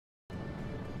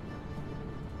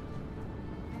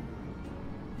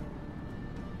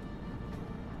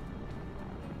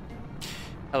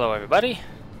Hello everybody,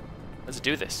 let's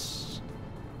do this.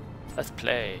 Let's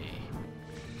play.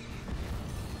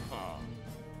 I've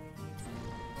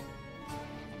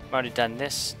already done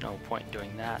this, no point in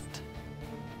doing that.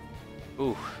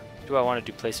 Ooh, do I want to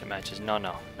do placement matches? No,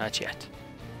 not yet.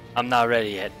 I'm not ready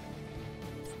yet.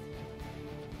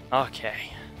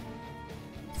 Okay.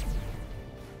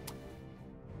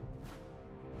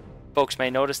 Folks may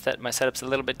notice that my setup's a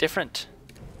little bit different.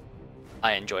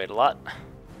 I enjoy it a lot.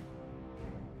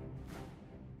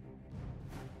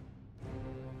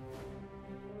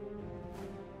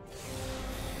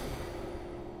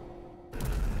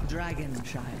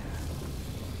 Dragonshire.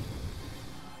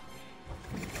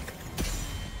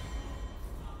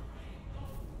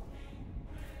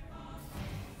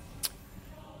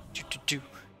 Do.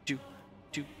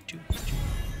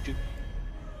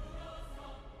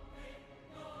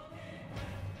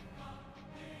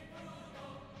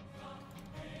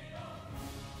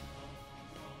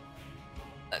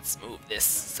 Let's move this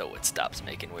so it stops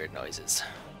making weird noises.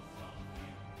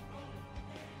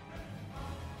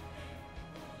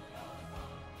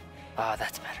 Ah,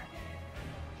 that's better.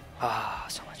 Ah,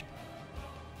 so much better.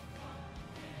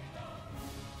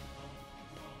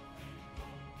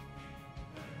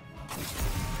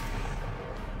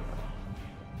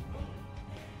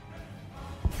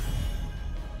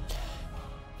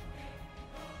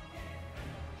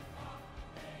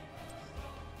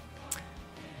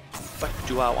 What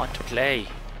do I want to play?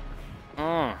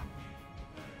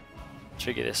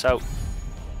 Figure this out.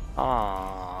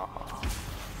 Ah.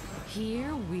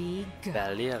 Here we go.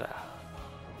 Valeera.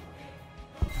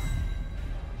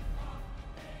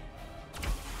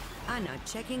 Anna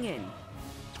checking in.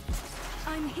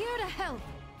 I'm here to help.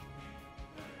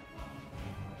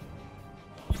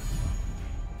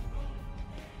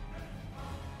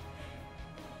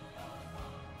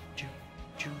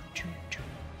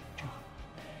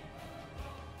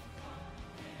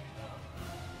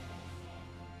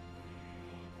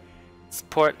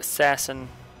 Support assassin.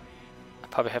 I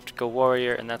probably have to go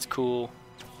warrior, and that's cool.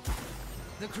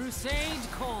 The crusade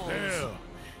calls. Hell,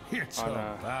 it's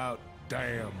about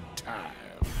damn time.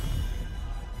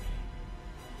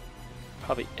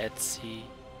 Probably Etsy.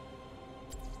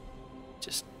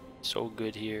 Just so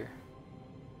good here.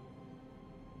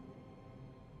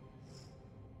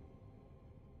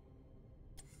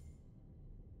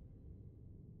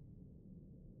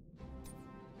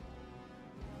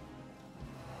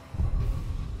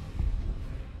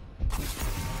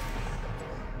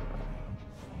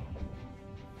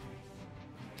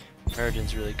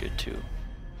 Meridian's really good too.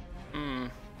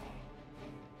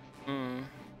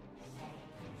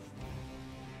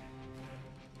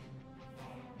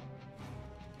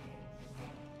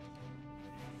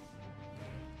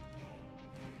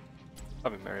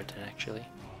 Probably Meridian actually.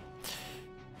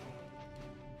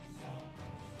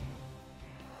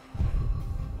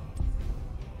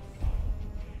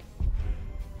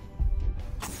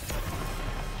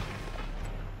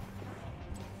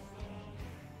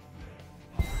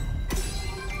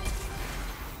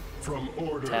 From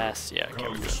order Tasks, yeah, okay, we're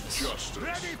doing comes this. justice.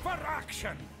 Ready for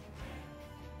action.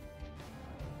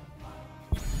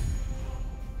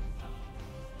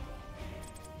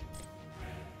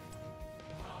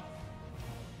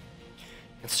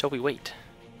 And so we wait.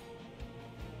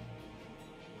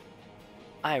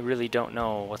 I really don't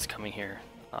know what's coming here.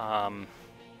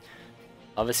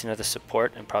 Obviously another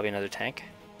support and probably another tank.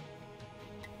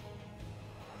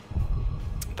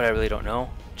 But I really don't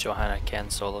know. Johanna can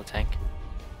solo tank.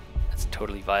 That's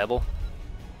totally viable.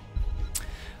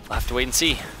 We'll have to wait and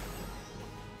see.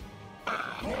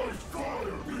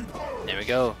 There we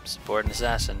go. Support and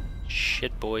assassin.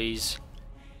 Shit, boys.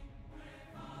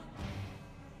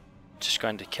 Just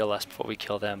going to kill us before we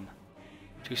kill them.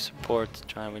 2 supports.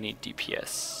 We need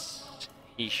DPS.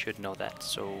 He should know that.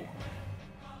 So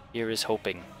here is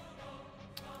hoping.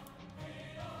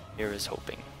 Here is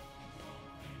hoping.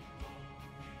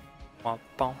 Womp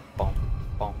bom bom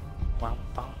bom womp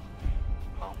bom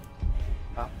bom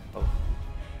bom bom.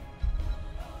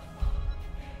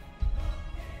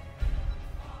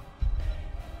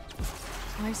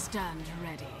 I stand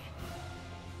ready.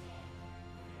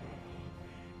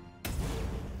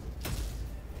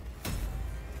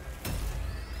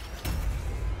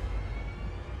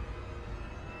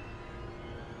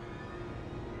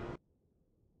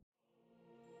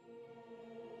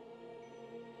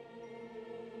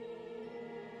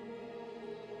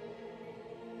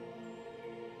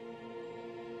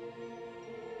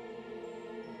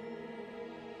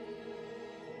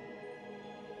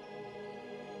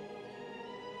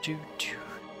 Do do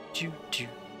do do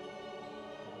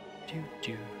do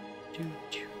do do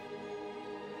do.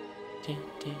 Dun,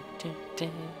 dun, dun,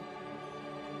 dun.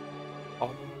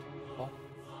 Bop, bop,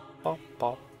 bop,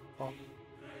 bop, bop.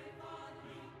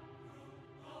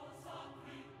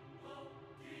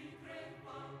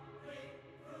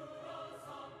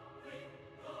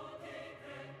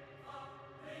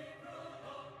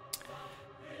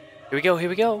 Here we go, here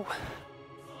we go.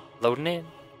 Loading in.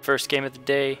 First game of the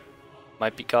day.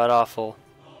 Might be god awful.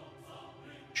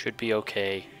 Should be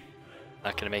okay.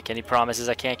 Not gonna make any promises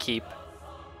I can't keep.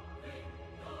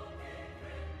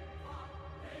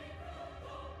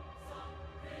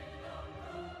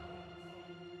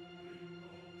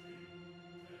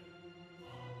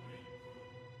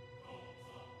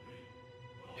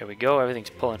 Here we go, everything's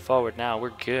pulling forward now, we're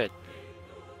good.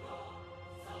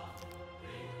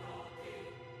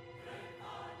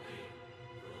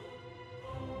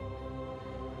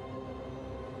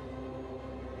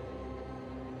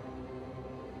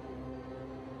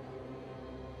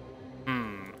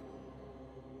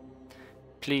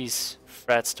 Please,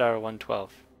 Fratstar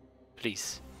 112.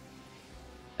 Please.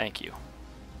 Thank you.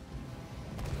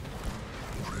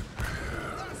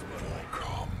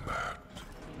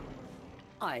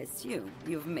 I assume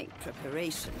you've made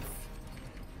preparations.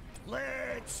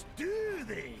 Let's do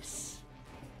this.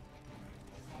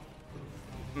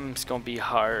 It's gonna be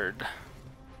hard.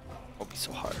 Won't be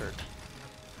so hard.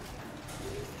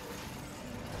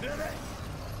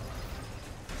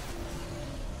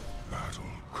 Battle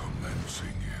commencing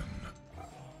in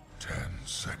 10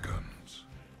 seconds.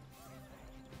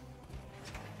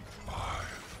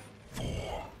 5,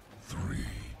 4, 3,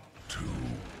 2,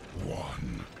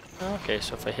 1. Okay,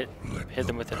 so if I hit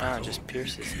them with it now, it just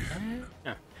pierces.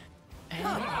 Yeah.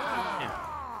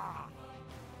 Yeah.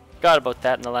 Forgot about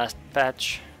that in the last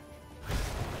patch.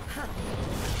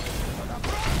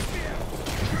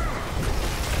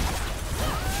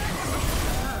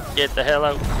 Get the hell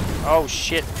out. Oh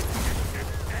shit.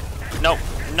 No,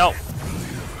 no.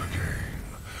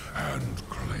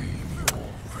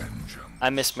 I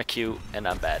missed my cue and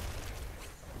I'm bad.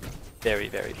 Very,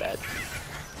 very bad.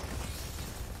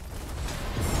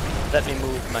 Let me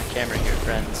move my camera here,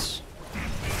 friends.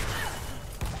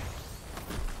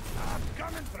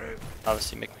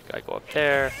 Obviously make my guy go up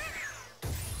there.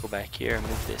 Go back here and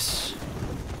move this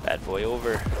bad boy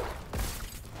over.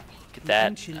 Look at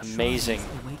that. Amazing.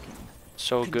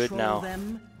 So good now.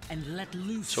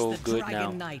 So good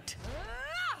now.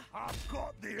 I've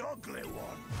got the ugly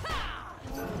one.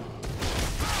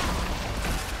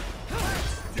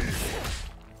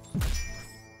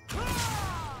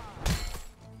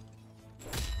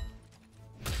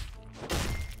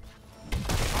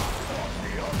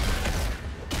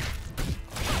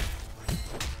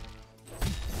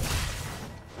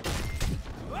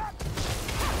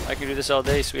 I can do this all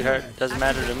day, sweetheart. Doesn't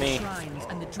matter to me.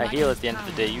 I heal at the end of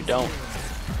the day, you don't.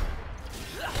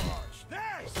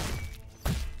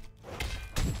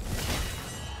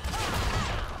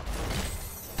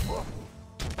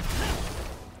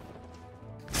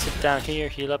 Sit down here,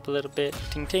 heal up a little bit.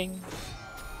 Ting ting.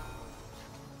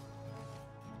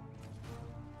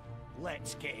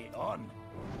 Let's get it on.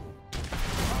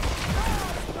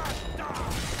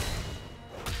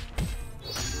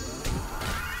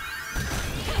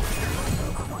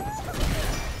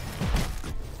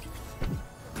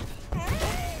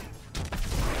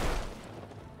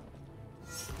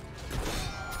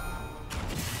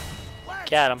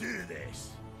 Got him.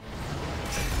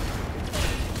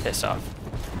 Piss off.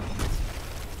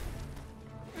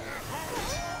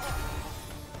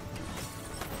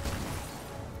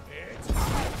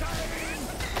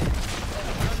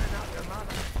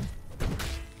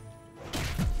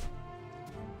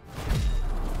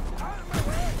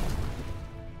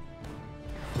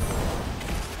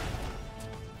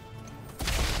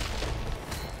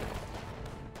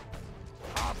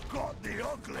 I've got the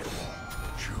ugly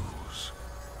one. Choose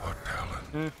a talent.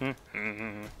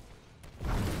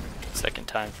 Second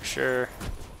time for sure.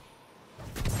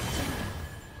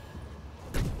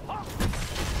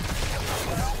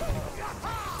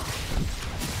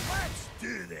 Let's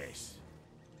do this.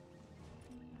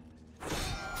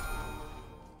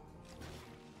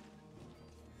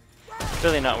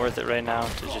 Really not worth it right now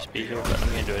to just be here, but I'm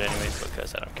gonna do it anyways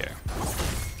because I don't care.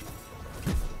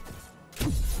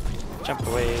 Jump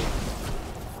away.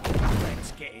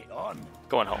 Let's get it on.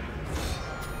 Going home.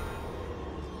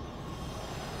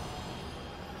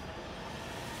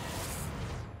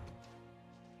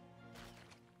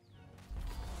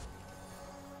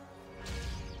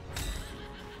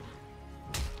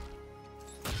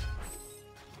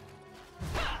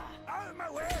 Out of my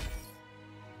way.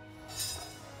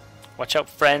 Watch out,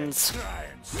 friends. Try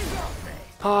and stop me.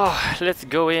 Oh, let's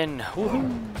go in.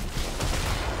 Woohoo.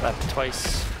 Slap it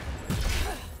twice.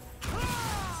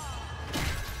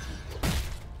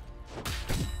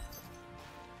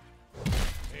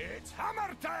 It's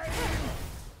hammer time!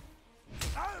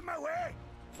 Out of my way!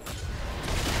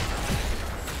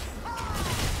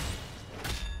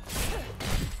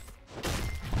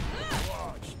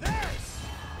 Watch this!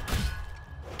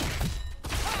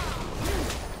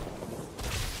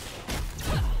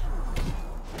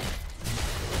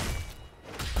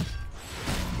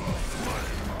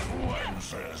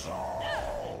 Cleanses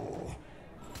all.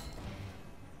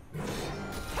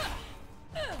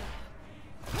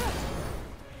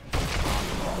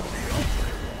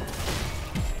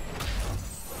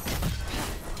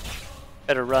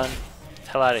 Better run.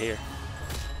 Hell out of here.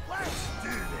 Let's do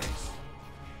this!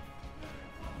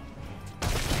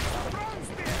 Bronze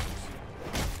beams!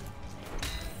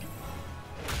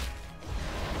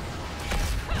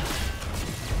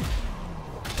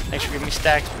 Thanks for giving me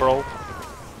stacks, bro.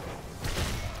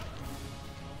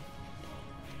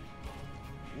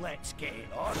 Let's get it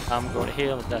on. I'm going to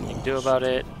heal. There's nothing you can do about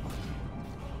it.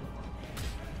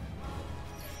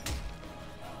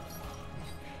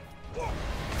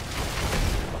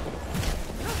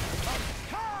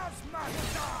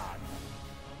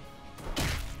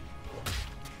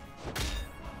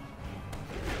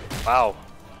 Wow.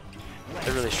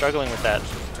 They're really struggling with that.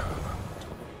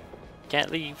 Can't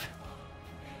leave.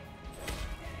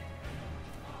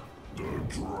 The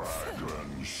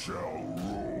dragon shall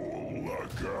rule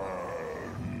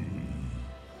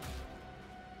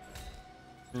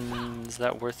again. Is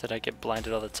that worth it? I get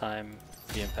blinded all the time.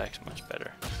 The impact's much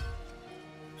better.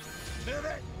 Did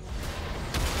it?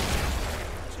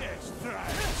 Just try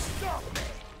to stop me.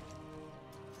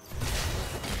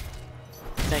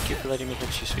 Thank you for letting me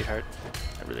hit you, sweetheart.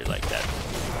 I really like that.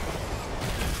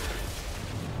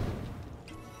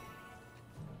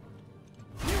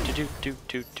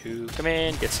 Do. Come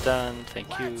in, get stunned.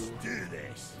 Thank you. Let's do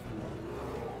this.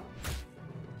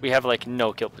 We have like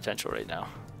no kill potential right now.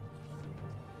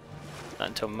 Not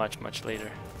until much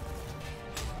later.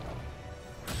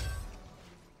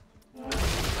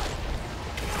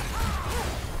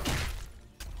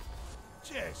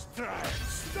 Just try and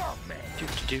stop me.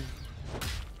 Do.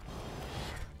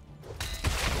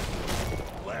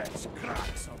 Let's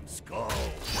crack some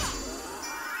skulls.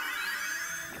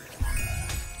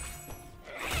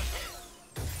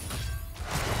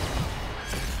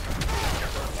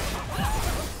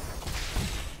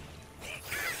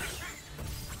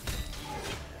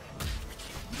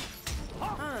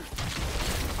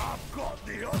 I've got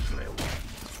the ugly one.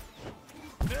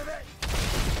 Did it?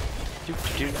 Do.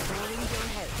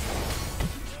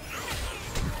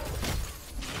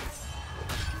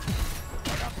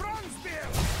 Like a bronze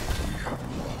beam.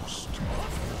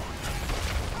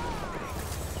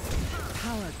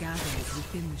 Power gathers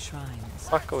within the shrines.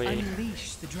 Fuck away.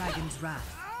 Unleash the dragon's wrath.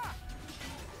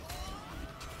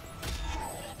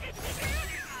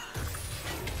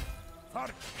 For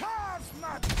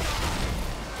Kazmat.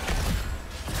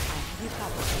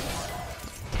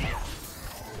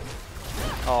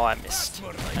 Oh, I missed.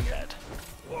 I'm bad.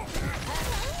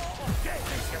 Get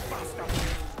this, you bastard.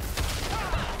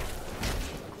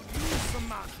 Use some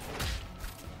man.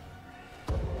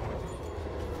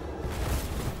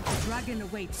 The dragon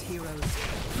awaits, heroes.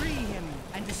 Free him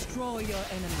and destroy your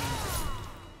enemies.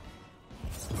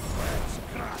 Let's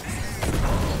crack.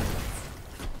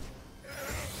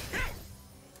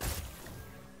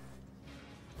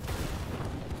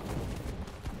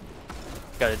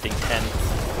 Got a ding 10.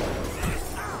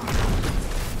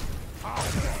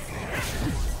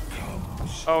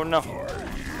 Oh no.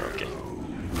 Okay.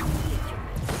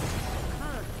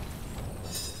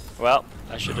 Well,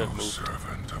 I should have moved.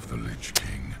 Servant of the Lich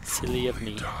King. Silly of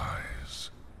me.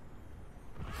 Dies.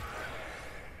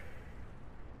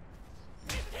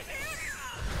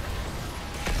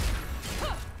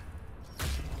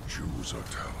 Choose a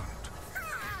talent.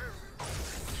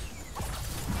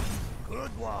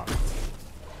 Good one.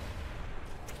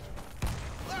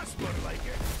 That's more like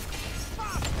it.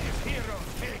 If hero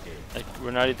take it. Like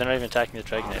they're not even attacking the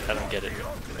dragon yet. I don't get it. The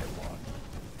ugly one.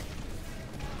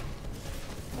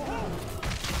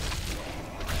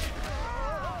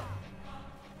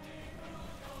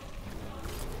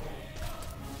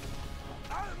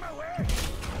 Out of my way.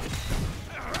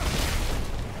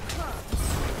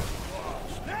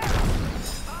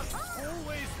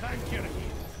 Always thank you.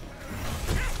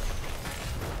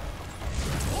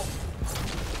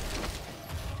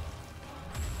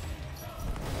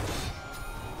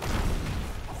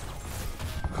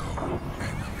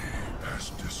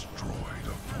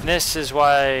 This is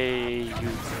why you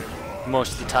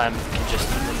most of the time can just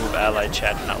remove allied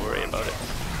chat and not worry about it.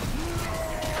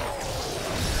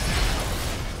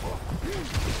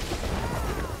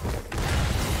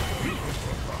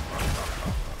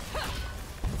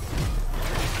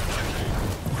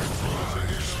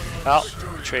 Well,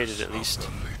 traded at least.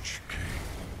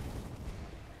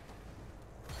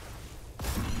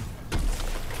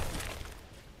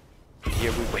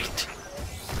 Here we wait.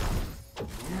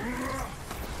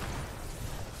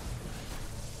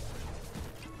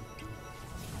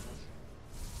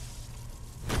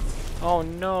 Oh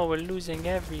no, we're losing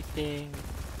everything.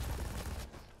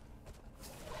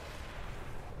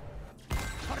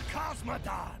 For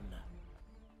Cosmodon.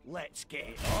 Let's get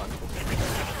it on.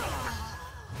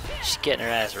 She's getting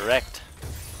her ass wrecked.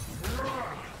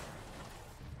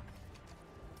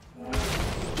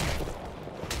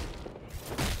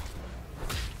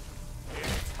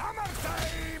 It's hammer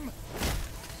time!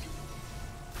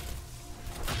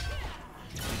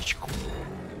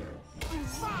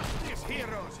 Fastest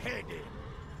heroes headed.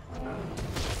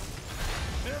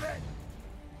 Move it.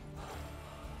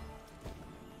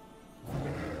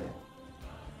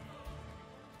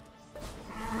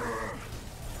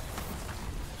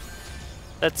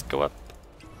 Let's go up.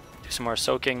 Do some more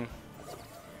soaking.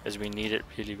 Because we need it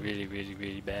really, really, really,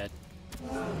 really bad.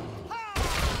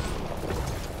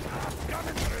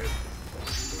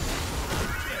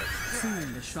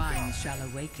 Soon the shrines shall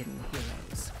awaken,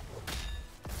 heroes.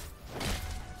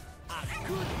 A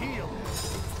good heal.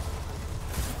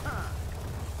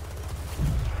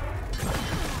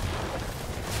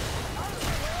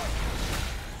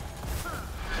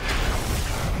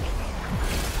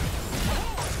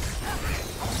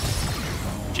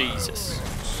 Jesus.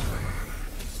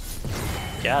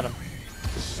 Got him.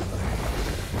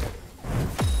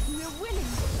 We're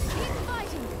winning. Keep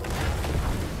fighting.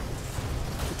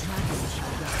 The dragon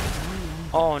shall rest only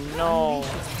Oh no.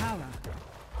 unleash its power.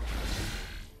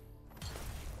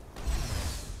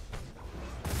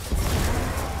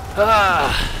 Ah,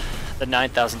 the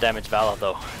 9,000 damage Vala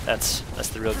though. That's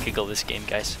the real giggle of this game,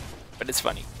 guys. But it's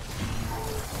funny.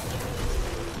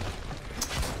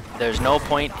 There's no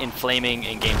point in flaming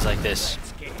in games like this.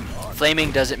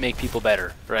 Flaming doesn't make people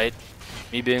better, right?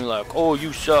 Me being like, oh,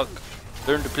 you suck,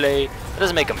 learn to play, that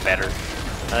doesn't make them better.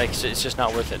 Like, it's just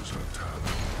not worth it.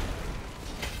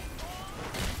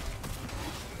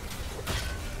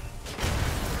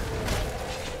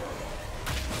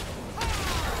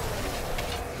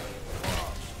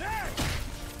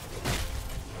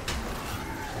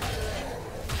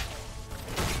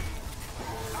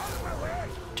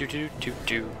 Do do do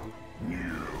do.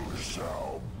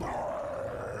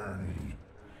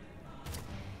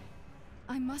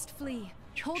 I must flee.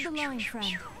 Hold the line,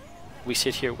 friend. We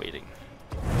sit here waiting.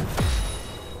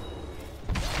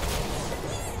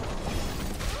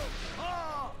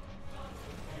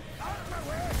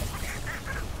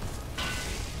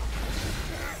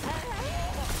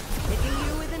 Hitting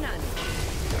you with an onion.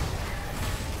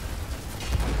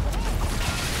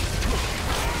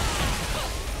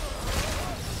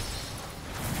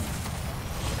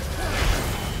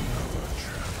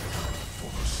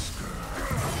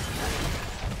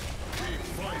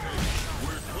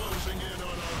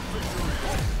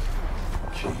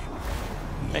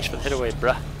 Thanks for the hit away,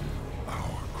 bruh.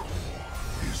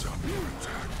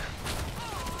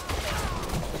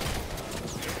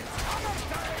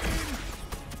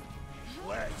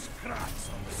 Let's crack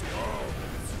some skulls.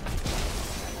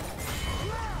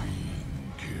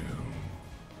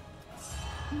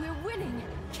 We're winning.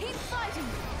 Keep fighting.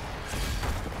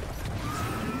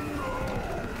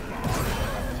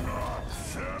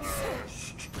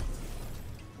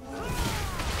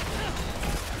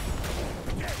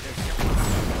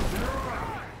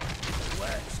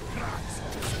 Let's crack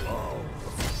some skulls.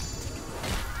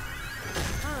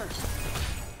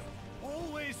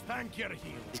 Always thank your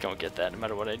heal. He's gonna get that no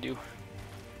matter what I do.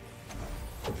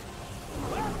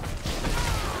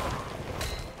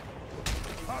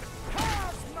 For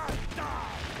Cosmodon.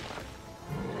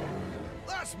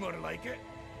 That's more like it.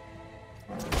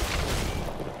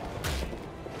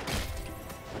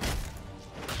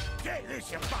 Get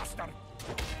this, you bastard!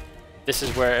 This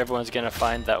is where everyone's gonna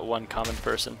find that one common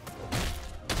person.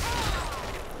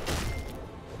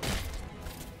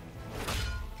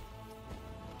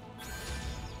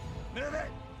 Move it!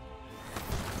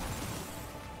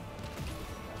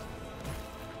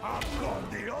 I've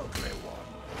got the ugly one.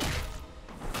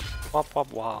 Wop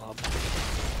wop wop.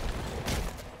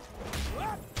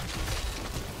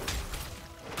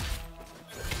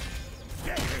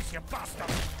 Get this, you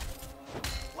bastard!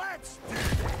 Let's do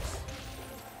this!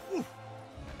 Oof.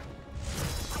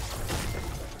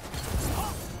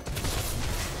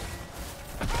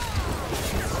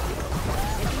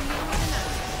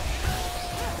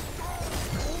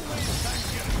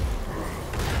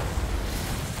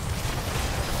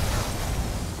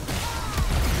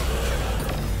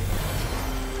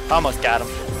 Almost got him.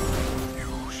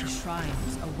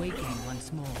 Shrines awakening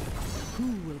once more.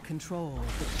 Who will control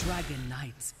the Dragon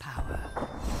Knight's power?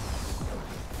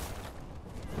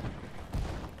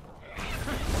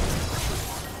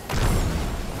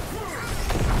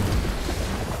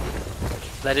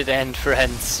 Let it end,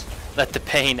 friends. Let the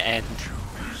pain end.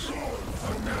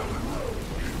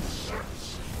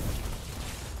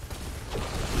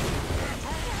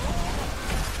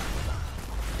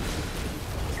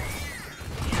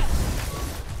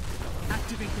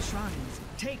 Activate the shrines.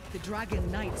 Take the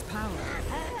Dragon Knight's power.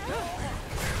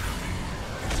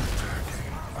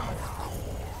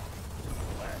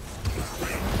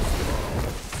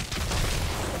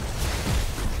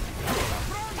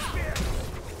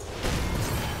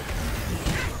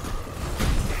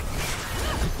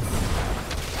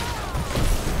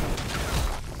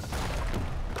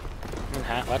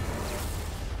 What?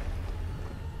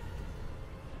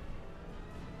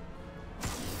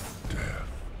 Death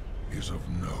is of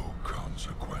no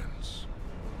consequence.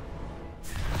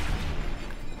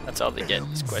 That's all they get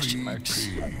is question marks.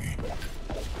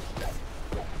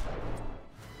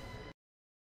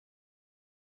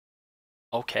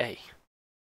 Okay.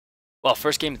 Well,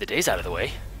 first game of the day's out of the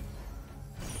way.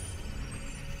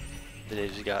 Today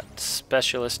we got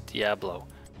Specialist Diablo.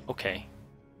 Okay.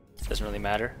 Doesn't really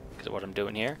matter because of what I'm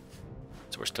doing here.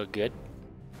 So we're still good.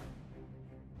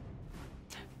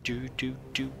 Do do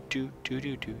do do do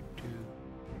do do do.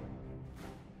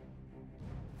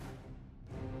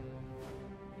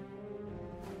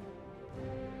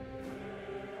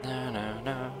 No no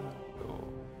no.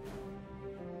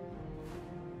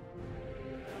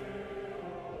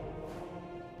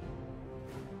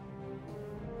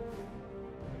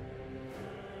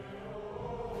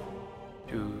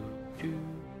 Do do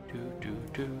do do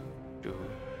do do do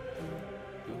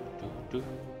do.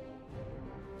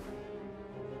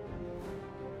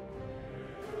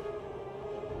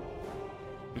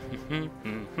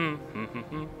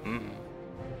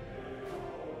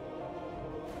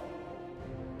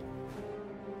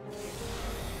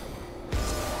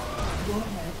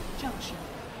 Warhead Junction.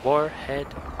 Warhead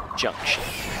Junction.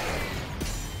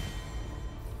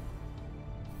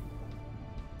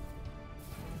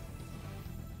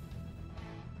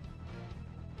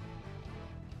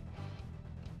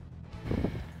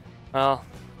 Well,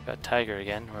 got Tiger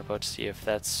again. We're about to see if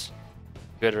that's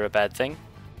good or a bad thing.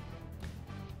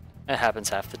 It happens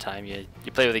half the time. You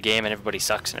play with a game and everybody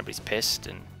sucks and everybody's pissed,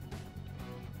 and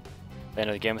at the end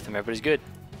of the game with them, everybody's good.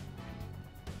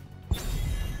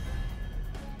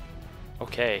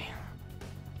 Okay.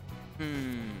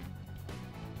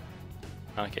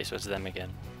 Okay, so it's them again.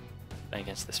 Playing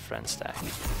against this friend stack.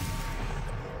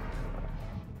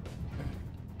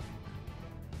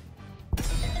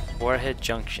 Warhead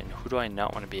Junction. Who do I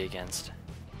not want to be against?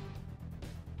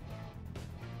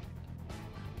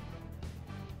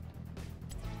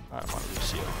 I don't want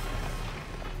Lucio. I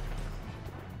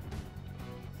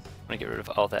want to get rid of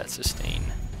all that sustain.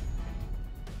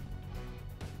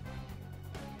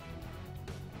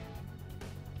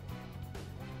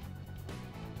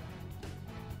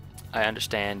 I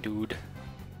understand, dude.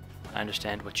 I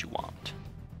understand what you want.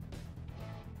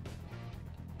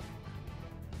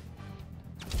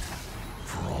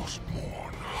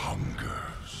 Frostmourne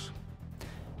hungers.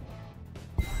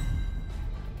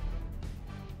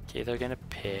 Okay, they're gonna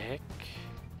pick.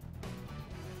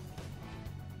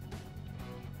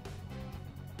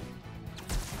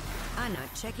 I'm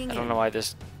not checking I don't know why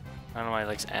this. I don't know why he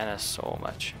likes Anna so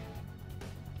much.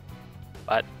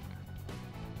 But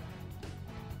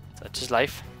such is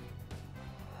life.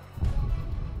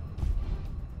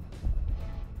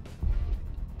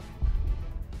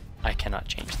 I cannot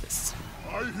change this.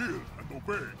 I hear and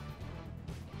obey.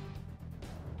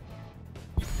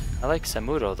 I like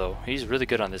Samuro though. He's really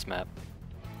good on this map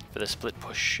for the split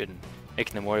push and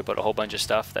making them worry about a whole bunch of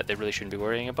stuff that they really shouldn't be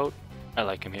worrying about. I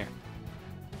like him here.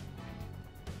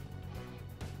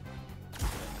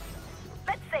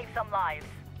 Let's save some lives.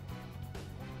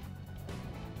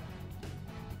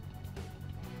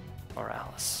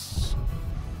 Morales.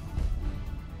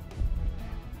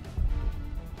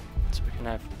 So we can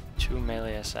have 2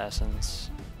 melee assassins.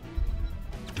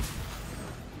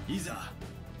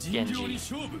 Genji.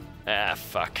 Ah,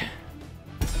 fuck.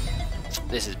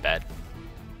 This is bad.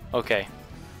 Okay.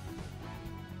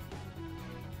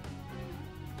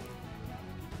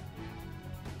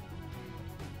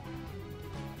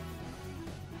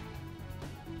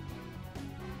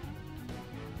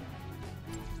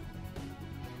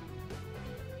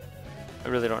 I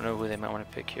really don't know who they might want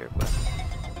to pick here, but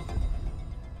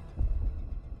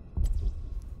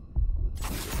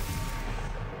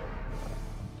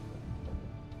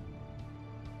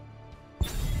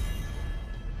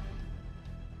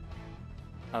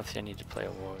Obviously I need to play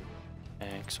a war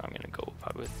tank, so I'm gonna go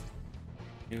probably with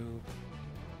noob.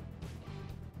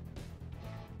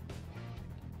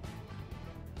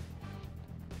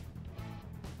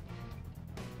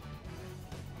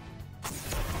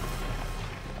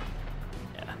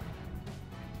 Yeah.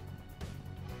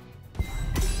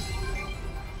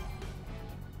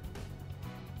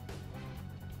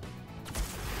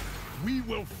 We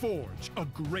will forge a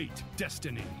great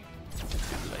destiny.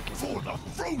 Like it. For the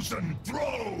frozen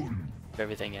throne!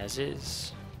 Everything as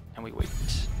is, and we wait.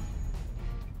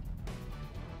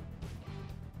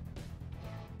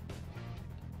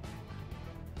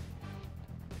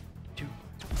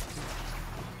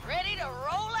 Ready to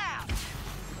roll out.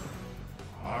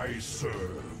 I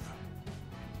serve.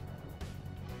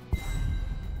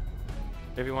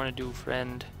 Whatever you want to do,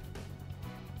 friend.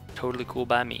 Totally cool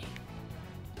by me.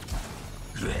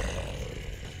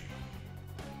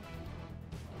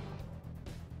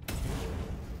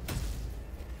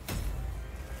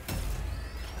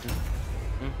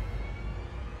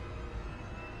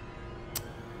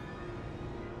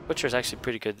 Butcher is actually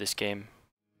pretty good this game.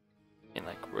 I mean,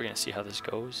 like, we're gonna see how this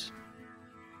goes.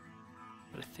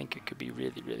 But I think it could be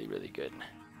really, really, really good.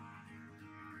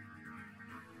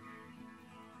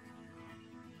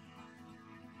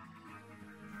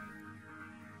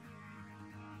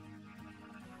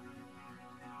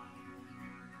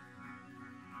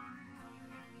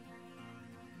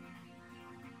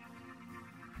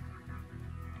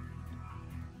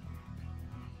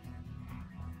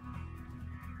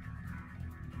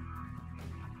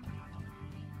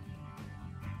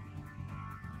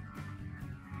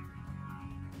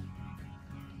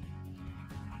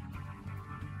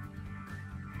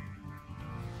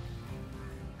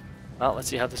 Well, let's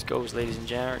see how this goes, ladies and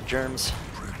germs.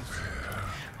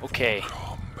 Okay.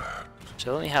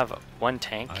 So I only have one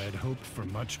tank I had hoped for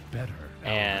much better.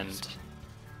 and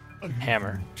A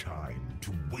hammer. Time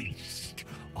to waste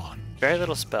on Very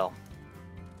little spell.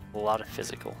 A lot of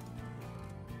physical.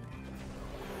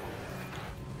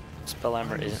 Spell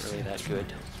armor isn't really that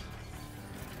good.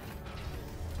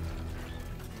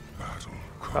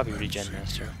 Probably regen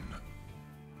master.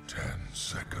 10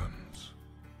 seconds.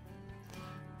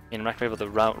 I'm not gonna be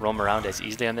able to roam around as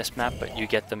easily on this map, but you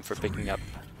get them for picking up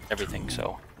everything,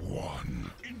 so.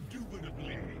 One.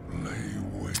 Indubitably. Lay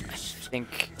waste. I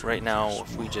think right now,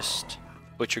 if we just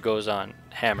Butcher goes on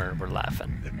hammer, we're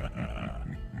laughing.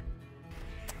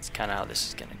 That's kind of how this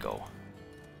is gonna go.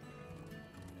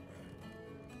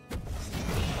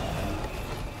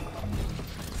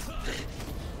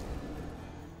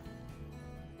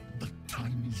 The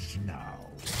time is now.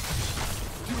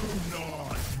 Do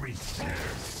not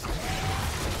resist.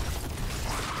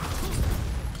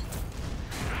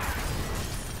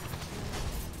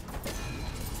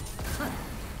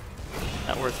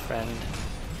 Not worth friend.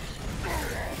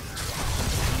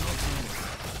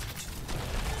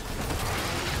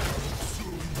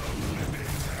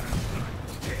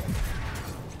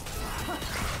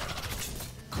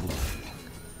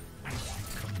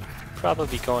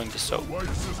 Probably going to soak.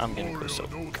 I'm gonna go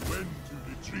soak.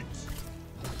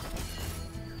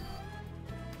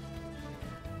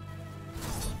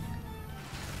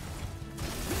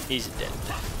 He's dead.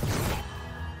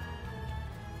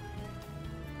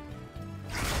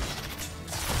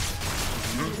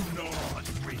 Do not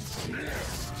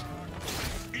resist.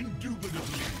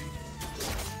 Indubitably.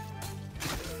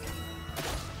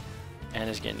 And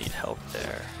is gonna need help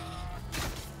there.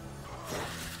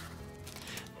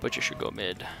 Butcher should go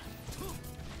mid.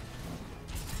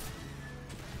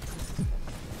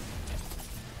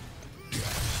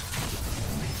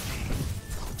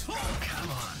 Come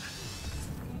on.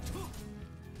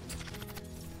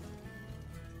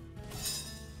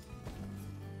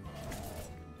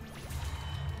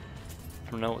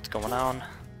 I don't know what's going on.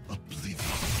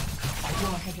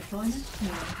 Warhead deployment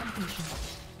near completion.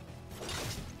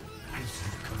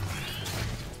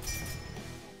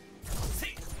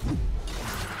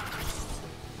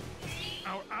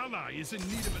 Our ally is in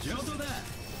need of assistance.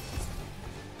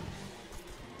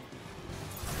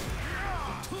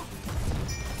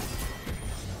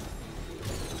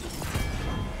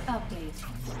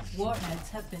 Update. Warheads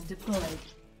have been deployed.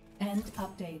 End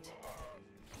update.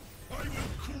 I will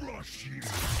crush you.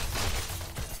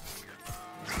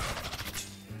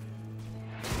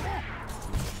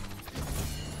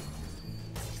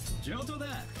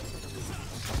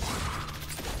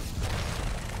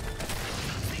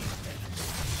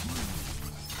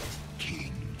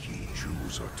 King,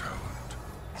 choose a talent.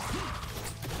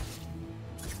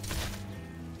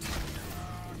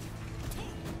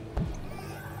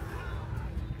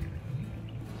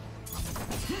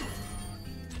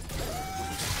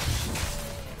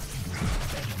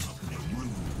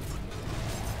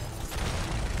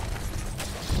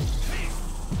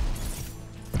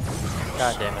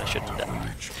 God damn it, I shouldn't have done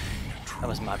that. That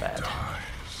was my bad.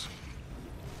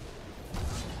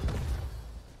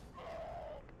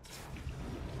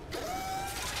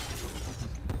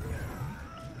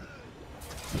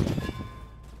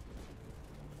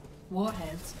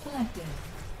 Warheads collected.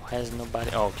 Why has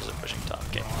nobody? Oh, because I'm pushing top.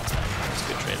 Okay, that's fine. That's a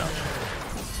good trade-off.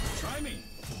 Try me.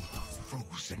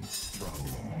 Frozen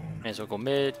throne. May as well go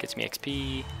mid. Gets me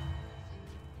XP.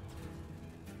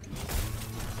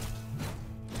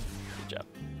 Good job.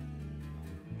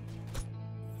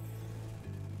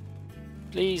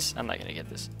 Please, I'm not gonna get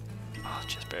this. Oh,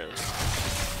 just barely.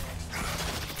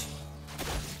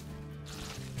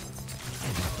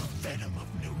 Venom of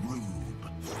Nerub.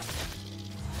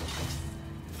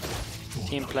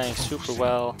 Team playing super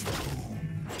well.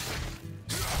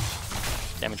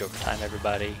 Damage over time,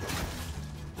 everybody.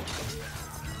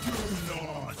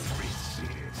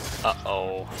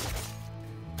 Uh-oh.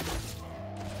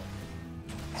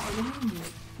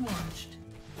 Launched.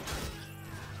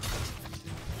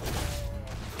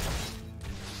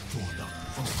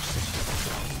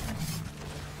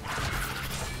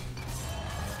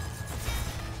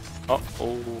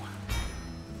 Uh-oh.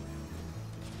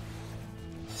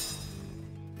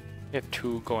 We have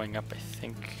 2 going up, I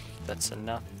think that's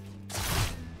enough.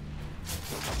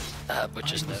 But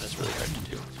just that is really hard to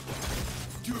do.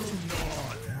 Do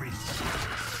not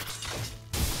resist.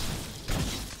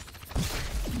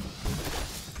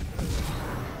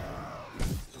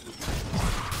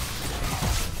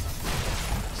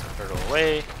 Turtle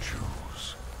away.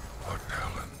 Choose a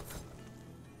talent.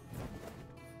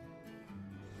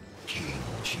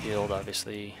 Shield,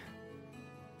 obviously.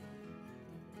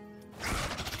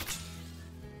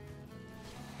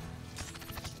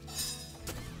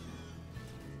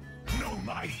 Know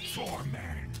my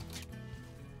torment.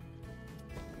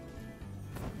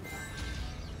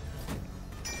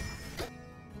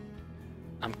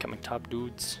 I'm coming top,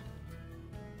 dudes.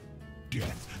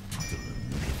 Death to the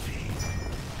living.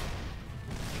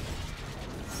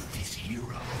 This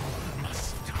hero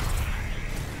must die.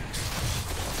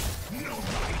 Know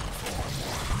my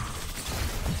torment.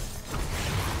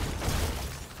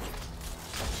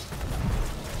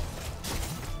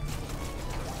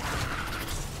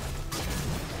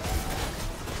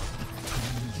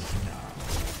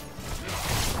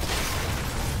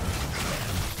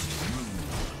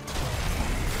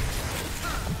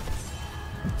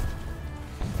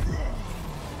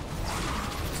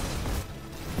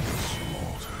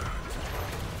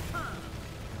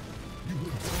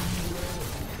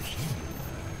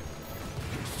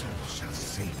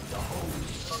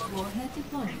 Warhead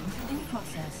deployment in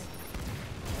process.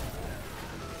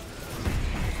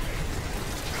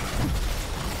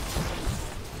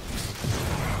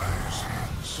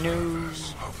 No.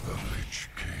 Of the Lich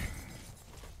King.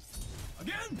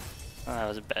 Again? Oh, that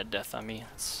was a bad death on me.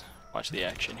 Let's watch the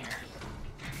action here.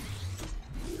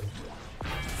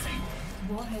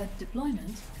 Warhead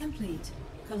deployment complete.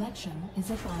 Collection is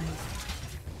advised.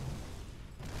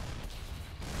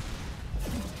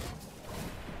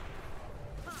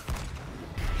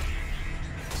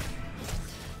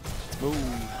 Move.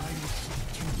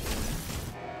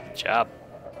 Good job.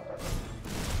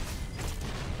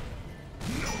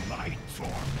 Know my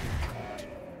torment.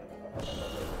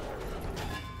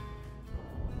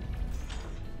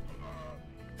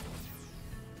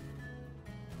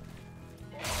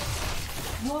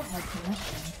 Warhead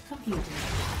collection completed.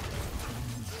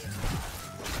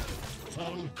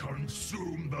 I'll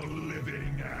consume the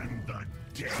living and the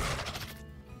dead.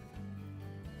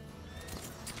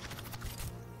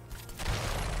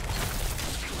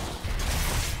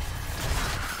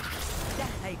 ده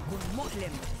هيكون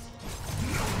مؤلم.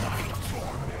 My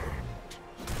torment.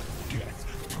 Death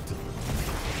to the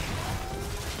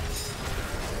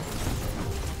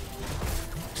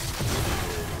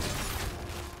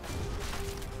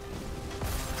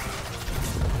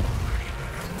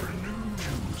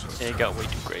Yeah, it got way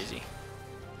too crazy.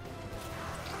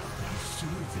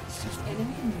 service is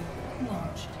Enemy nuke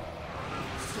launched.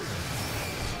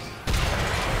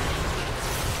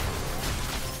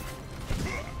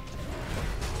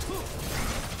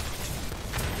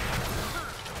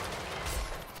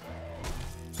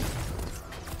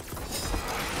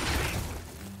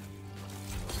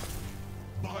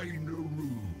 by Naru.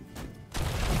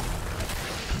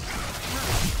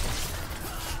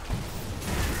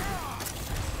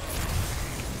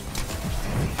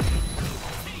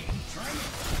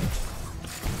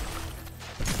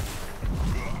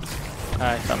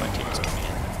 I thought my team was coming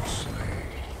in.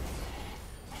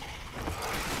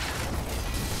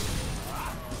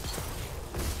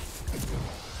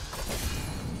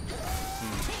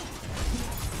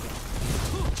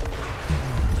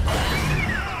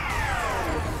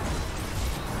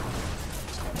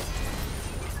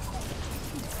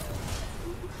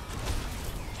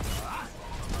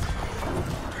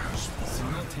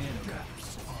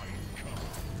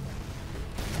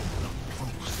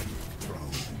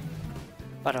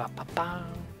 Ba-da-ba-ba.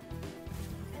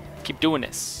 Keep doing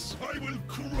this. I will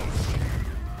crush you.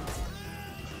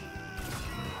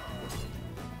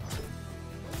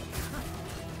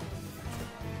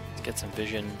 Let's get some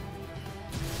vision.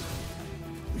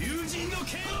 Let's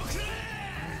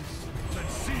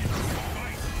see you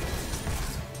fight.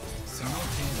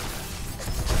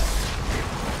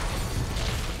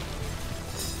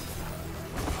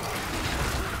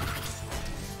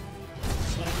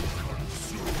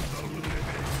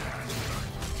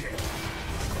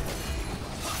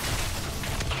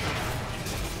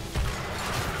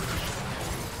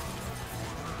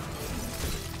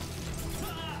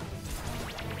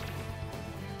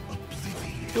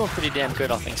 Doing pretty damn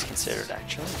good, all things considered,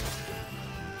 actually.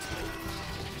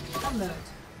 Alert.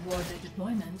 Warder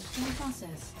deployment in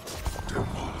process.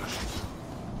 Demolish.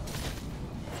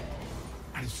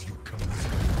 As you command.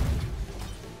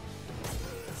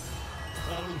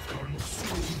 I'll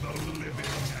consume the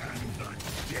living and the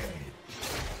dead.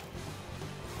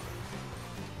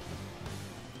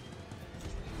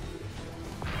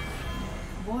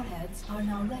 Warheads are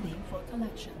now ready for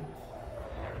collection.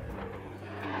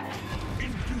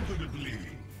 Indubitably.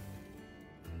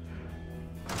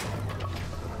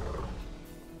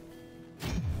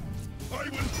 I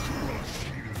will crush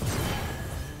you.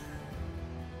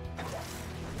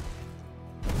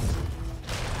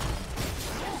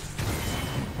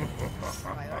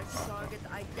 Priority target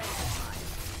identified.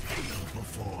 Hail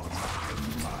before my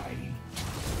might.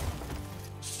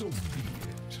 So be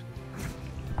it.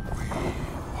 We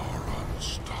are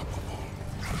unstoppable.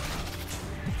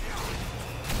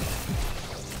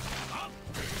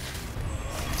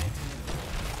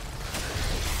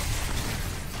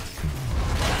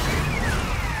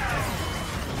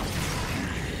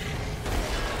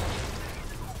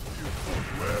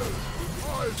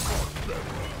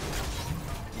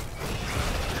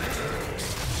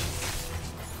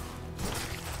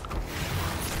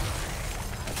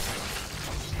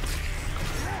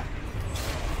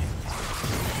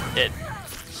 Dead.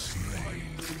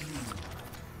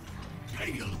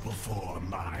 Hail before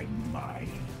my might.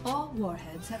 All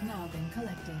warheads have now been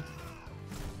collected.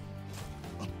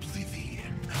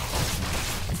 Oblivion.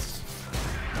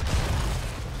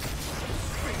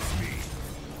 Face me.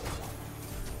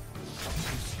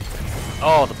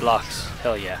 Oh, the blocks.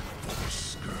 Hell yeah.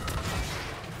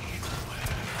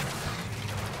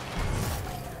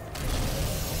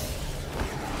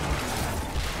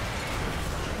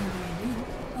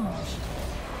 Launch.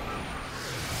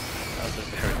 That was a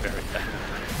very, very bad.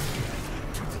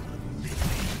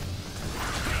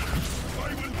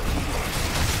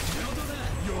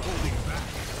 You're holding back.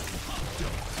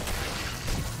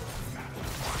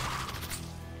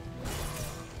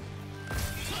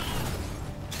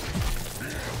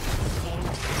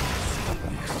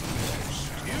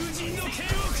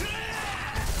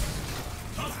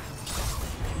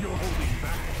 You're holding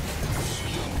back.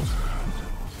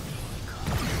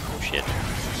 Oh shit.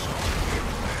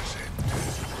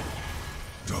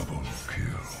 Double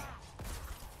kill.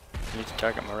 We need to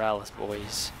target Morales,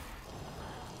 boys.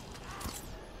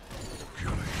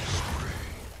 Killing spree.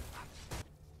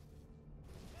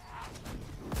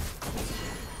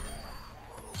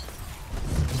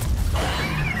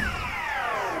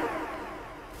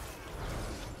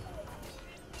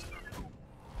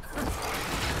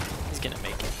 He's gonna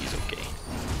make it. He's okay.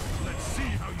 Let's see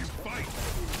how you fight.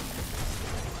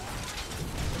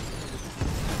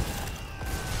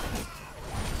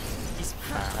 He's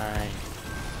fine.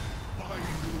 Find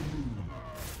the room.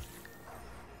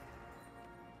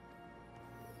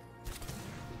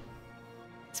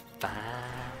 It's fine.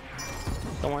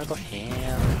 Don't worry about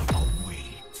him.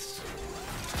 Awaits.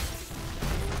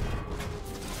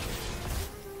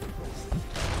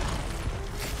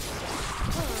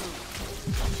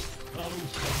 I'll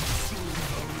consume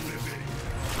the living.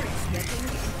 Stepping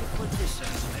into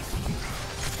position.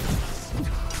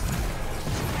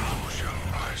 Thou shalt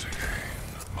rise again,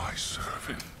 my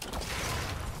servant.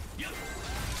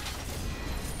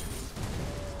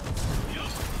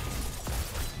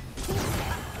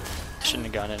 Shouldn't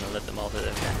have gone in and let them all to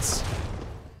their vents.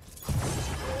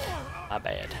 My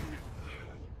bad.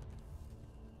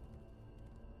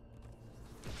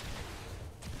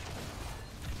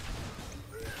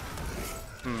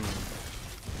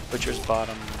 Butcher's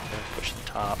bottom, they're pushing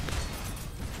top.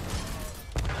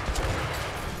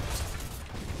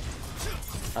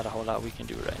 Not a whole lot we can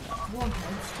do right now.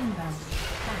 Warheads inbound.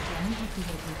 Pipeline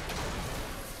activated.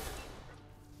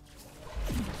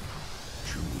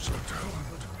 Choose a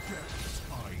talent.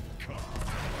 I come.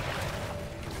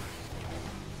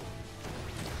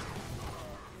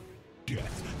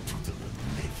 Death to the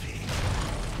living.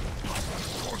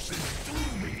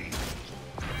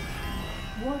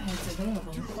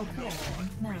 available for clearing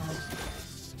now.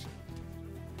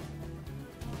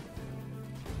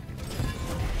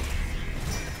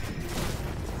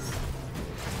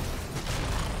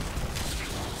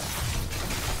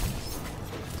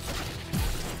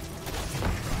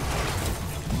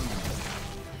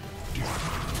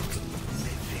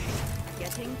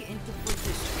 Getting into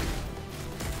position.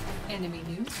 Enemy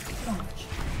news launch.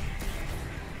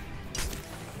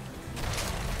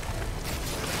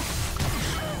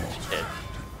 Dead.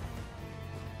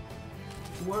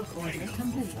 Work order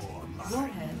complete.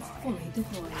 Warheads fully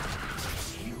deployed.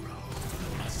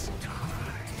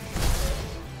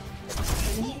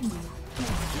 Enemy nuke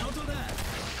launched.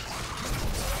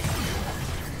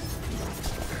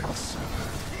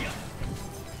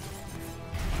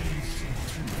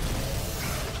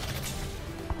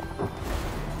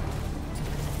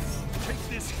 Take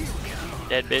this hero.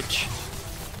 Dead bitch.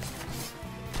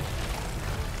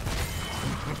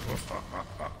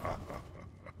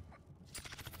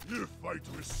 You fight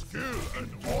with skill and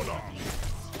honor.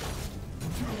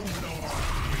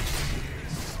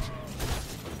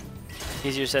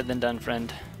 Easier said than done,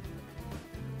 friend.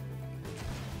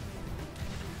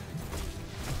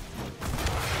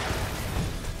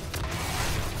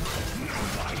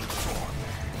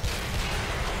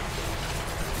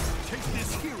 Take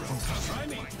this hero. Try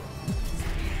me.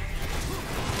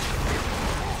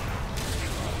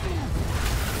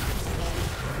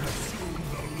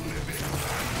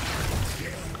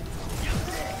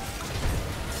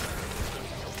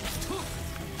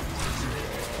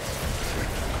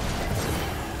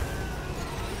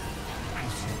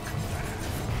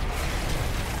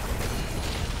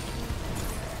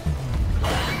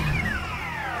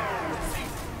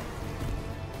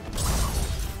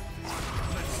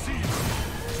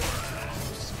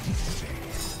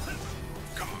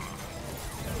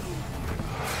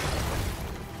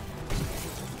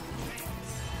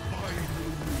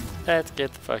 Let's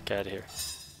get the fuck out of here.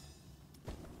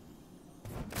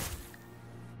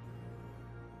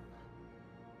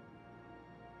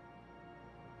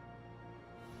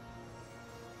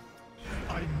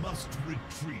 I must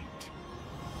retreat.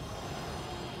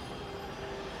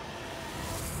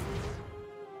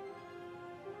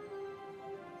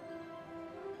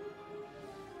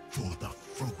 For the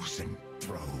frozen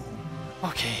throne.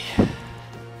 Okay.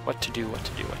 What to do, what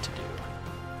to do, what to do.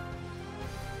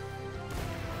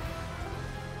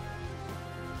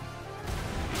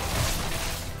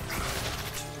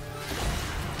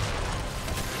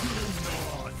 Do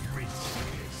not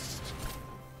resist.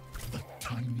 The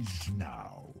time is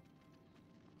now.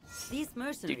 These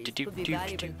mercenaries Do, could be do,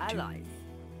 valuable do. allies.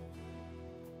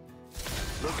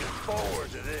 Looking forward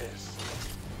to this.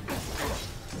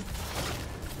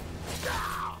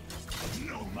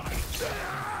 No might.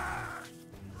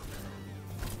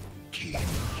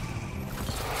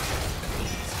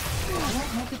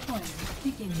 Warhead deployment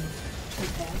beginning.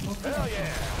 Prepare for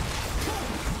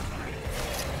production.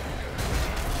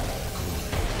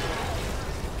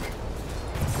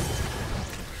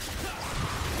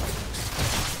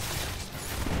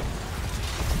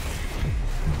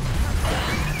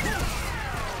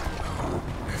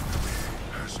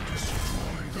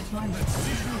 Deployment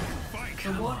complete.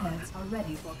 The warheads are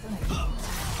ready for collection.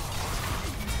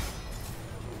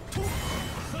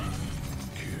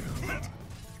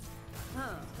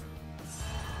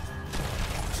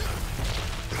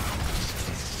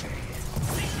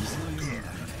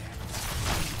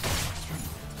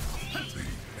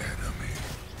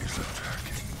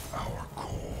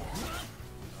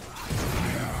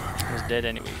 I was dead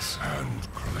anyways.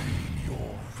 And claim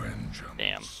your vengeance.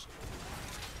 Damn.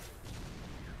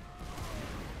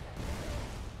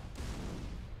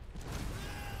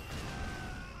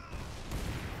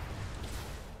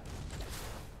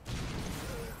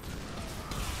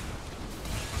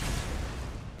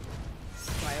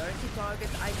 Priority target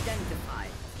identified.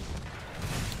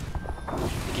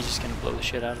 Think he's just gonna blow the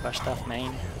shit out of our stuff,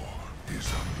 man.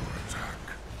 Is under attack.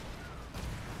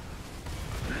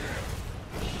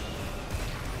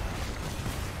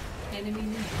 Enemy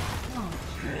nuke launched.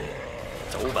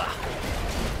 It's over.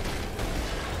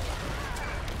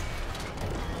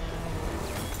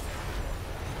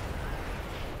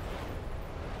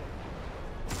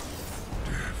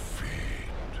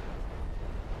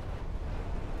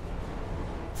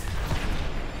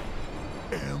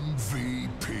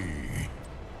 MVP.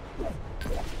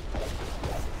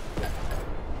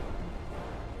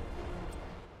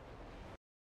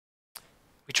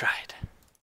 We tried.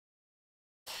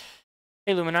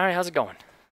 Hey Luminari, how's it going?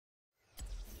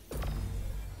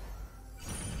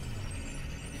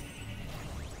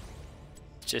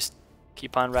 Just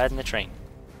keep on riding the train.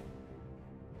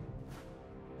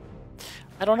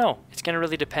 I don't know. It's going to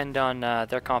really depend on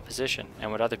their composition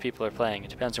and what other people are playing.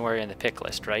 It depends on where you're in the pick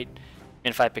list, right?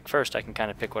 And if I pick first, I can kind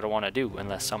of pick what I want to do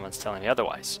unless someone's telling me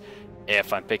otherwise.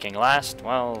 If I'm picking last,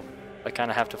 well, I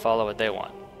kind of have to follow what they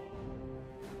want.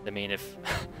 I mean, if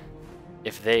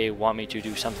if they want me to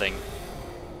do something,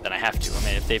 then I have to. I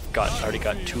mean, if they've already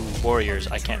got 2 warriors,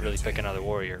 I can't really pick another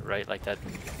warrior, right? Like that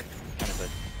kind of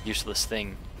a useless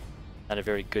thing. Not a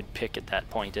very good pick at that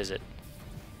point, is it?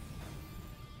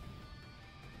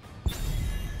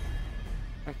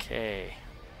 Okay.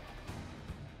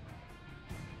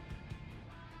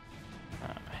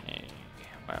 Hey,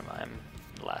 where am I? I'm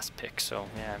last pick, so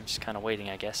yeah, I'm just kind of waiting,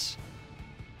 I guess.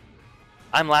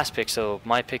 I'm last pick, so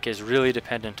my pick is really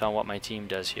dependent on what my team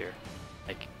does here.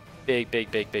 Like, big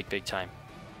time.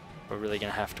 We're really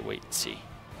gonna have to wait and see.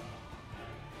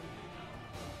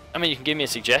 I mean, you can give me a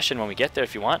suggestion when we get there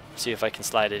if you want. See if I can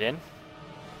slide it in.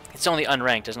 It's only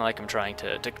unranked. It's not like I'm trying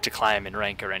to climb in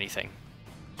rank or anything.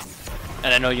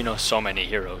 And I know you know so many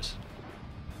heroes.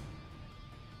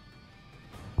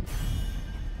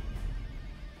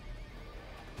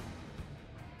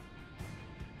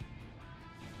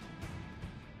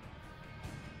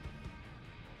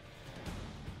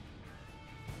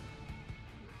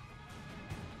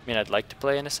 I mean, I'd like to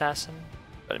play an assassin,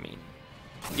 but I mean,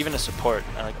 even a support.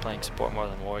 I like playing support more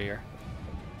than warrior.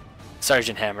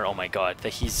 Sergeant Hammer, oh my god,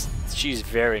 she's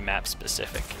very map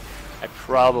specific. I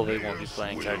probably won't be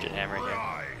playing Sergeant Hammer here.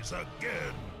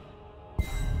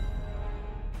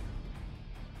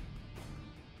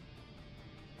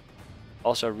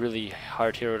 Also a really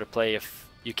hard hero to play if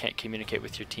you can't communicate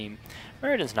with your team.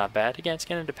 Muradin's not bad. Again, it's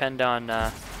going to depend on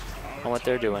what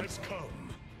they're doing.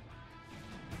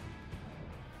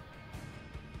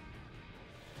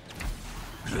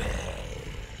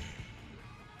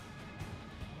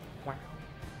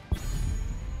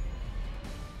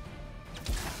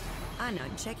 Anna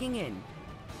checking in.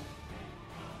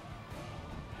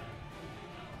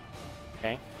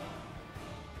 Okay.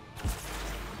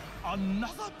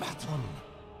 Another battle.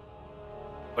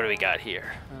 What do we got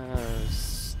here?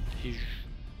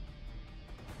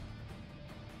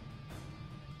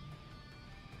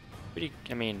 Pretty,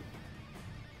 I mean,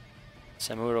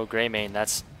 Samuro Greymane,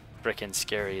 that's frickin'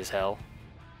 scary as hell.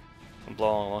 Can blow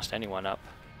almost anyone up.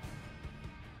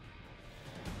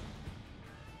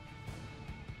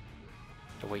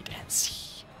 To wait and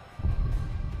see.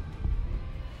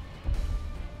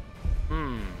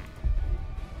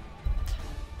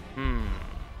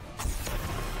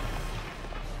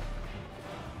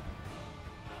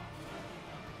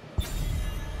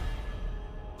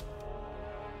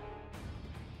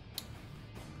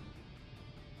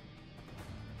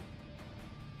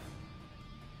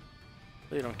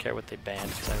 Really don't care what they ban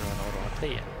because I don't know what I want to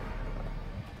play yet.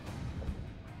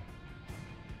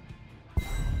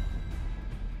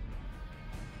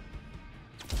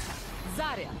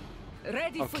 Zarya,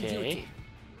 ready for duty.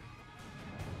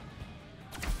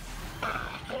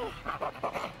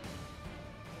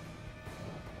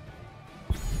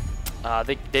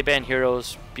 They ban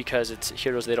heroes because it's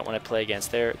heroes they don't want to play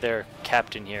against. Their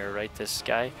captain here, right, this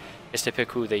guy, is to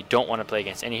pick who they don't want to play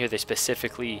against. Any hero they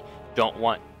specifically don't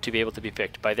want to be able to be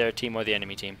picked by their team or the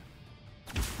enemy team.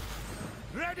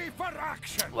 Ready for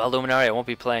action. Well, Luminari, I won't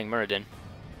be playing Muradin.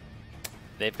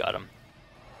 They've got him.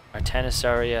 Artanis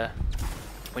Zarya.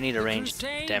 We need a ranged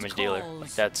damage dealer.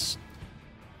 Like, that's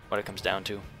what it comes down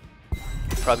to.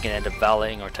 Probably gonna end up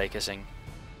valeting or Tychusing.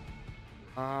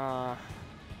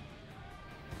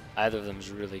 Either of them is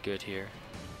really good here.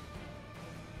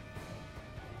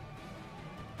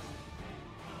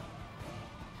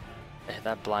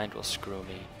 That blind will screw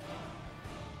me.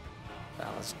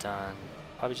 Balance done.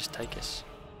 Probably just Tychus.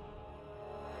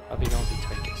 Probably gonna be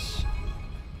Tychus.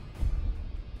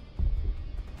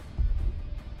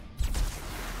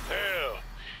 Hell,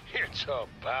 it's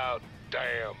about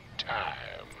damn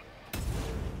time.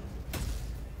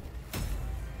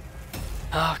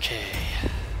 Okay.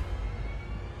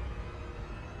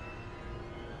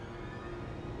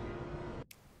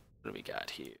 What do we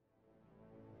got here?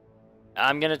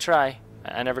 I'm gonna try.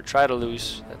 I never try to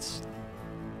lose.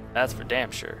 That's for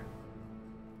damn sure.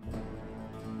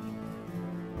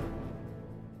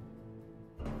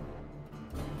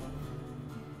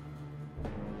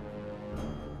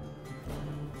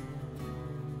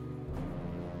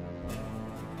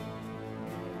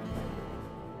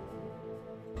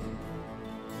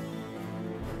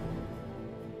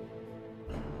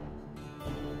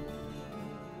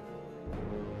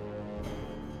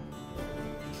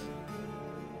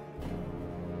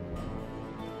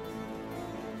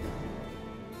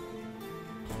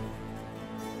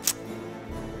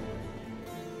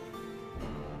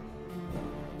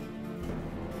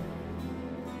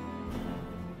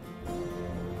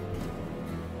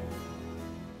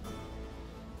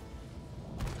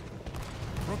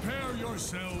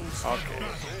 yourselves Okay.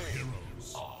 battle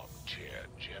heroes. Armchair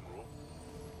General.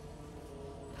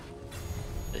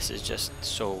 This is just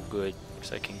so good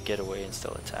because I can get away and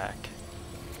still attack.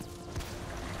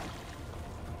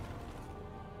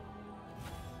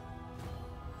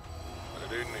 I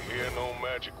didn't hear no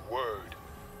magic word.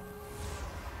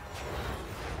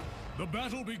 The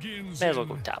battle begins May as well in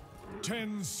go top.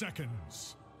 10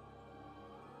 seconds.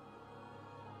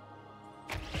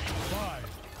 5,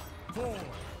 4,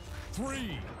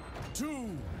 3,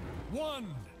 2,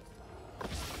 1.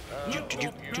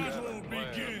 Battle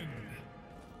begin.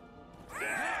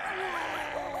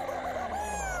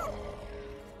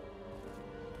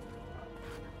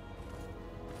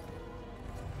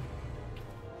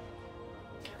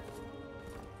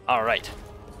 Alright.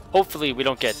 Hopefully we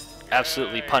don't get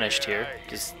absolutely punished here,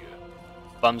 because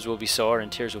bums will be sore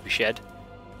and tears will be shed.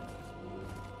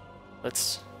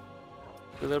 Let's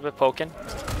do a little bit poking,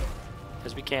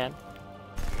 as we can.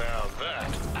 Now that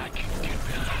I can get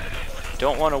behind.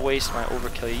 Don't want to waste my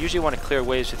overkill. You usually want to clear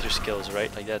waves with your skills,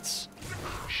 right? Like that's...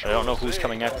 I don't know who's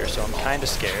coming after, so I'm kind of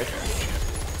scared.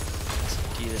 Let's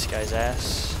key this guy's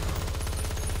ass.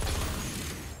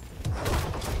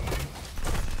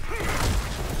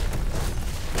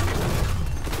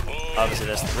 Obviously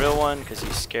that's the real one, because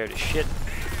he's scared as shit.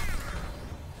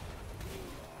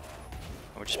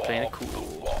 We're just playing it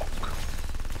cool.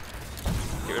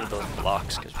 Get rid of those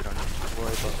blocks, because we don't have to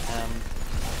worry about them.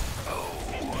 Oh,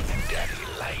 Daddy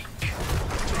like.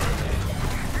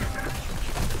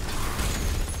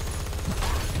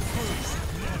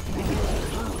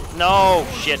 No!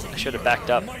 Shit, I should have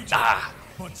backed up. Ah!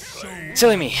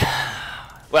 Silly me.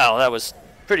 Well, that was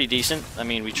pretty decent. I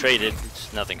mean, we traded.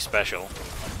 It's nothing special.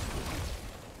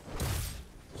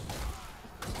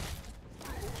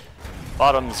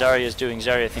 Bottom, Zarya is doing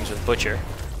Zarya things with Butcher.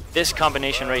 This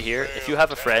combination right here, if you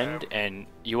have a friend and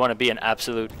you want to be an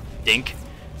absolute dink,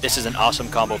 this is an awesome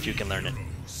combo if you can learn it.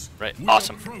 Right?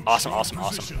 Awesome. Awesome, awesome,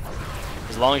 awesome.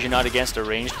 As long as you're not against a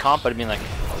ranged comp, but I mean like,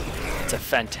 it's a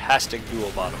fantastic duo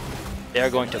bottom. They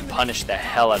are going to punish the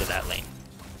hell out of that lane.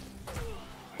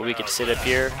 But we could sit up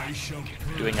here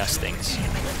doing us things.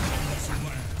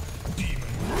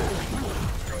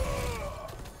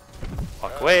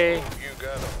 Walk away. You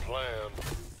got a plan.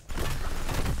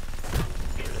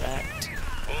 That.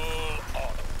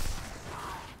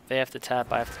 They have to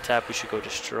tap, I have to tap, we should go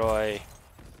destroy.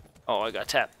 Oh, I got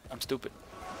tap. I'm stupid.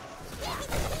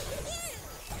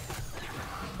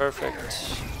 Perfect.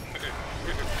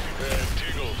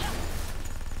 Tiggles.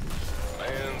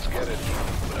 Man's got it,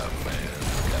 but a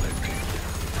man's got it.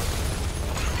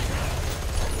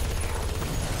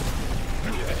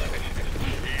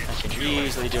 I can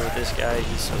easily deal with this guy,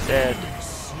 he's so dead.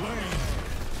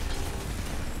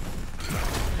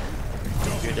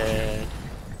 You're dead.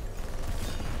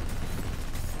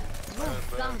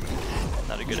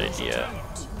 Not a good idea.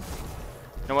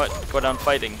 You know what? Go down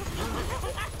fighting.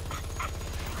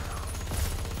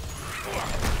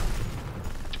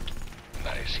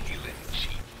 Nice healing,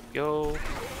 Chief. Go.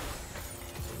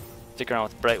 Stick around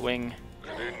with Brightwing.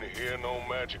 I didn't hear no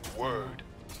magic word.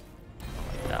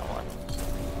 That one.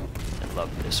 I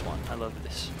love this one. I love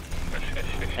this.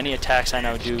 Any attacks I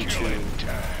now do to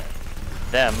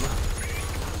them,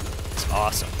 it's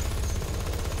awesome.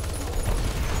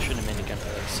 Shouldn't have minigun for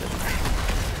that.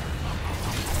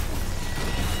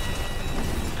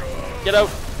 Get out!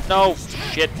 No!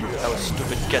 Shit! That was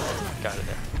stupid. Get out of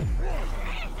there.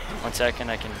 1 second,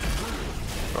 I can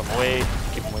throw him away.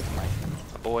 Keep him away from my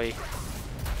boy.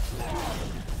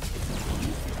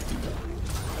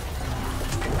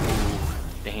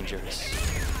 Dangerous.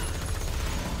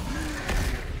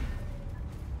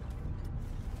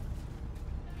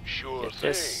 Sure Get thing,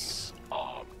 this.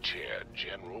 Armchair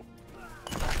General.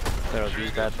 Clear out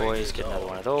these bad boys. Get another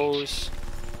one of those.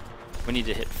 We need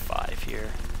to hit 5 here.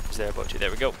 Is there about to? There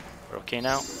we go. We're okay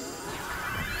now.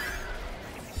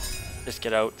 Just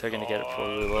get out. They're gonna get it before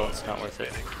we will. It's not worth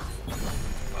it.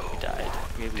 We died.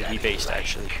 We based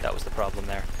actually. That was the problem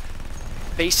there.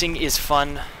 Basing is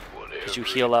fun because you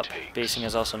heal up. Basing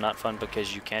is also not fun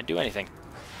because you can't do anything.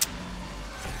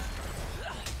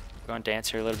 We're gonna dance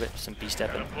here a little bit. Some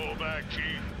B-stepping. Pull back,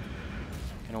 Chief.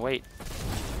 Gonna wait.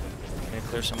 Gonna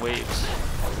clear some waves.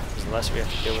 Because the less we have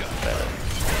to deal with, the better.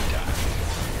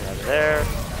 Get out of there.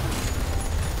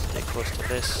 Stay close to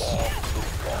this.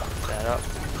 Pick that up.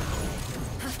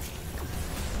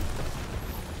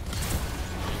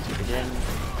 Take it in.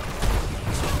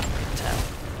 Tap.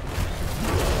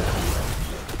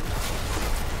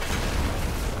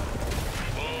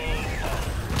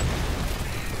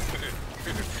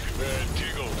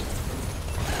 Tiggles.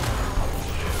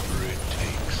 Whatever it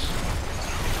takes.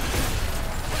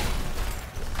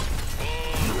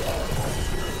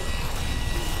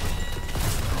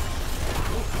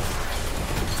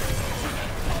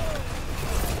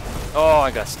 Oh,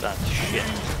 I got stunned. Shit.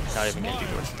 Not even gonna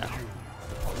do worse now.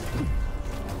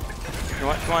 You know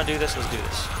what? If you want to do this, let's do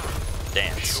this.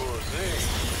 Dance.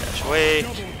 Dash away.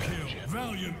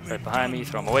 Right behind me.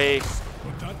 Throw him away.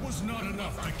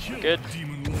 Good.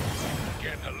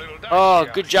 Oh,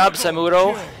 good job,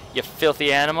 Samuro. You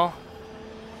filthy animal.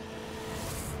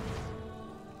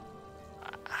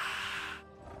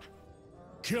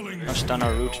 No stun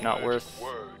or root, not worth.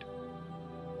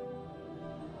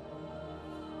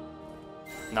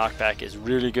 Knockback is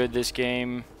really good this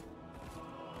game.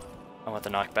 I want the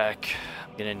knockback.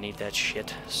 I'm gonna need that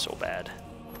shit so bad.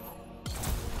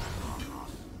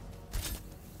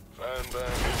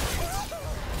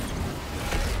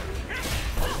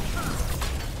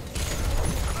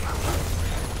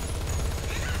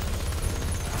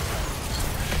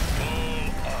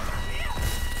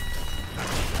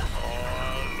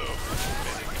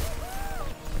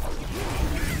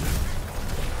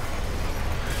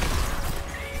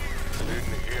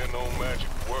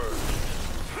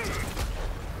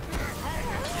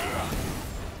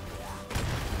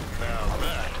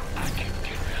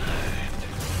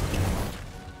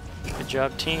 Good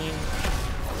job, team.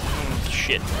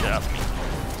 Shit, get off me.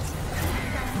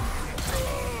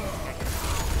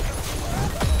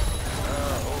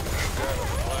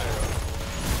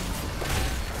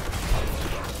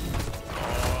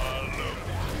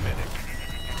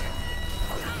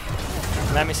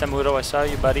 Let me, Samuro, I saw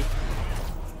you, buddy.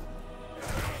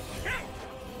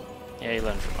 Yeah, you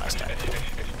learned from last time.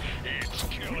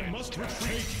 You must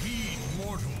take heed,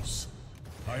 mortals.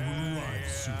 I will arrive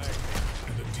soon,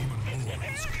 and the demon lord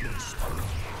is close.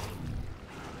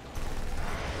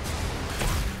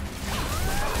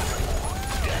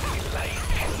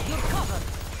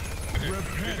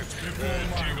 Repent before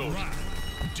my wrath,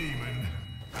 demon.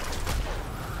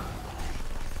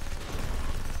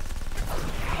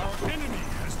 Our enemy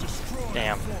has destroyed.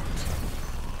 Damn.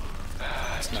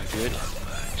 That's not good.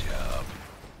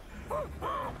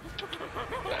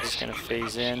 Just gonna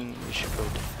phase in. We should go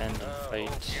defend and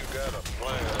fight. Get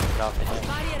off of him.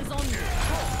 Barriers on you.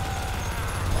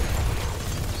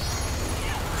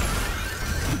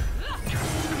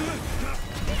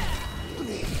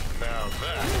 Now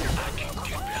that I can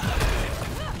get behind.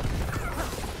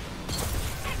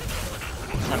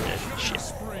 I'm dead. Shit.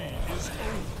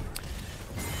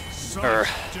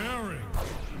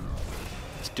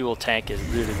 This dual tank is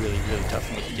really, really, really tough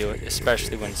for me to do it,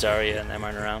 especially when Zarya and them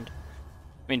aren't around.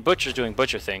 I mean, Butcher's doing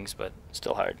Butcher things, but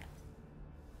still hard.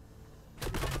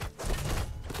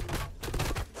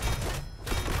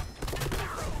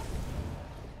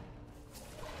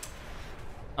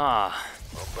 Ah.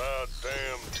 About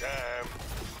damn time.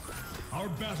 Our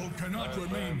battle cannot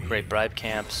remain. Great bribe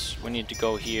camps. We need to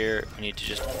go here. We need to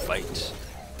just fight.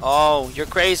 Oh, you're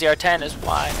crazy. Our 10 is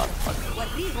why, motherfucker.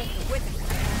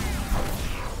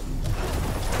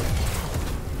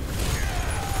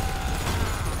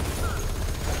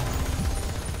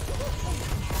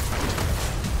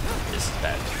 This is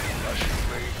bad.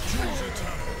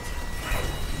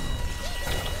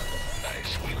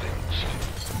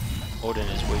 Odin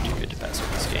is way too good to pass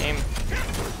in this game.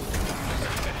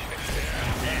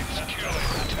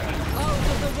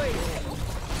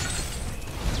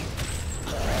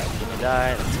 Gonna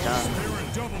die, that's done.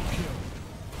 Double kill.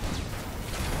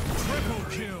 Triple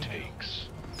kill. Takes.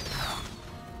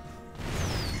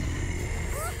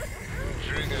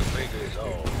 Trigger fingers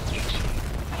all itchy.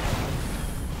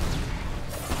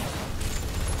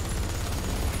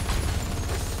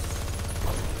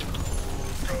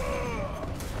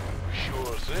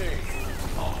 Sure thing.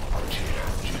 Oh, Jim.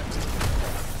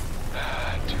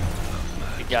 I do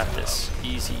love We got this.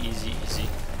 Easy, easy, easy.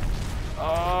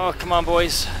 Oh, come on,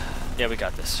 boys. Yeah, we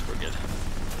got this. We're good.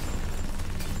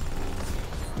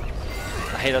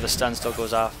 I hate how the stun still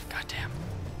goes off. God damn.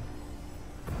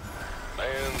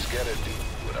 man's gotta do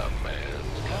what a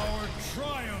man's gotta. Our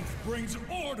triumph brings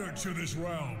order to this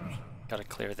realm. Gotta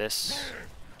clear this.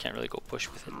 Can't really go push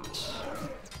with it.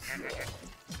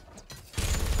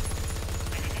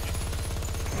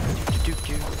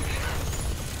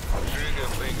 Trigger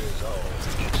fingers all.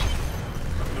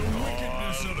 The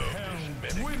wickedness of hell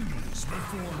dwindles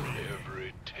before me. Whatever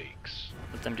it takes.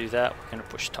 Let them do that. We're gonna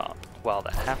push top. While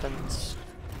that happens,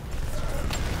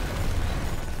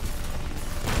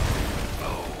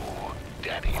 Oh,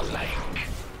 daddy like.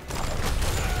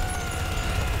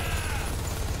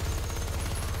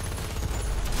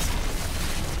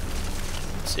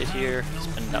 sit here,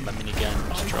 spinning up my minigun,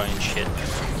 destroying shit.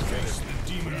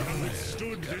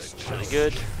 Really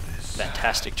good.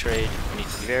 Fantastic trade. We need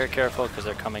to be very careful because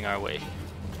they're coming our way.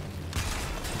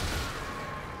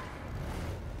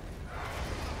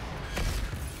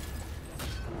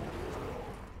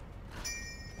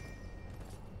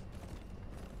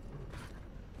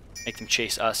 make them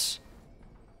chase us.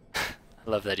 I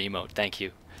love that emote, thank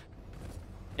you.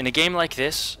 In a game like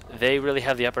this, they really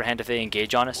have the upper hand if they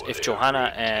engage on us. If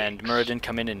Johanna and Muradin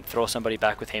come in and throw somebody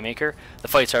back with Haymaker, the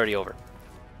fight's already over.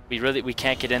 We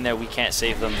can't get in there, we can't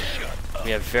save them.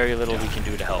 We have very little we can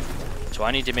do to help. So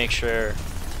I need to make sure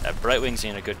that Brightwing's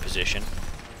in a good position.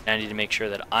 And I need to make sure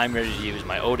that I'm ready to use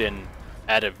my Odin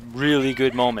at a really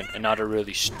good moment and not a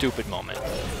really stupid moment.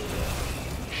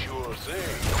 Sure thing.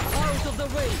 Out of the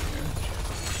way.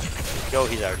 Go,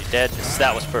 he's already dead.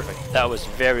 That was perfect. That was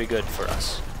very good for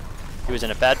us. He was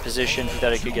in a bad position, he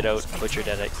thought he could get out, butchered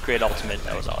at it, great ultimate,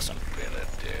 that was awesome.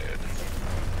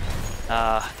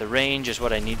 The range is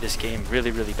what I need this game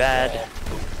really, really bad.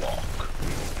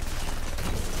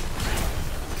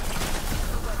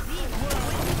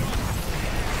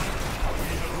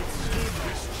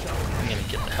 I'm gonna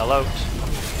get the hell out.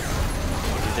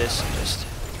 Do this and just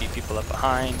beat people up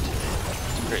behind.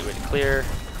 It's a great way to clear.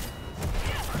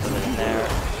 Put it in there.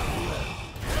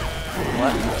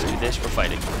 What? Let's do this. We're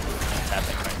fighting. It's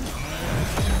happening right now.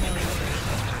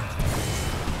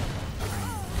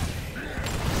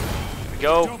 Here we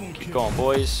go. Keep going,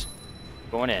 boys.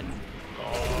 Going in.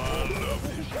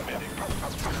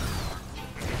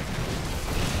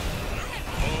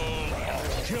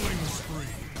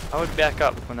 I would back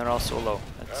up when they're all so low.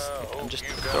 I'm just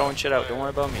throwing shit out. Don't worry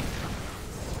about me.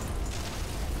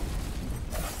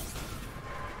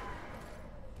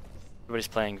 Everybody's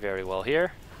playing very well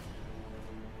here.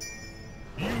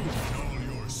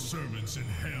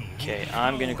 Okay,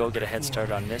 I'm gonna go get a head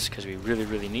start on this because we really,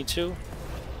 really need to.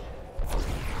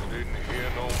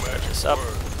 Get this up.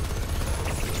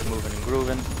 Keep moving and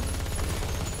grooving.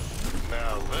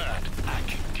 Now that I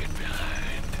can get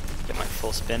behind. Get my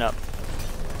full spin up.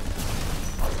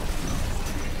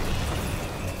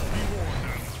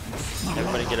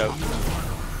 Everybody get out.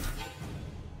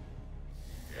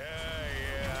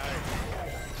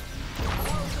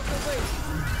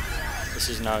 This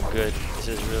is not good. This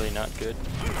is really not good.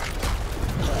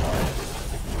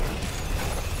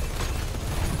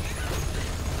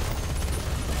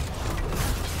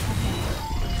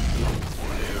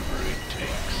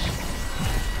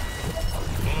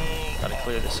 Gotta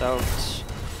clear this out.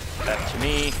 Back to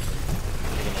me.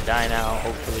 You're gonna die now,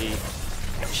 hopefully.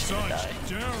 She's gonna die.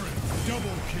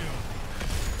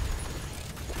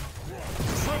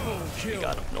 We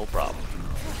got him, no problem.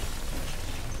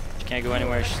 She can't go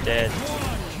anywhere, she's dead.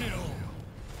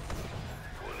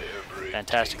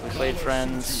 Fantastically played,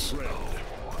 friends.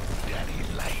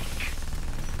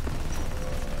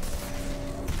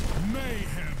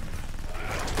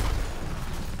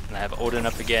 And I have Odin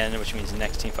up again, which means the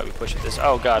next team fight we push with this.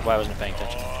 Oh god, why wasn't I paying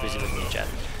attention? Busy with me, chat.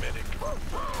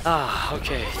 Ah,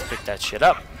 okay, pick that shit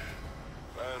up.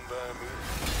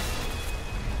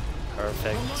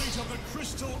 Perfect.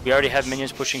 We already have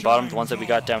minions pushing bottom, the ones that we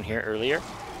got down here earlier.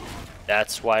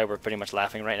 That's why we're pretty much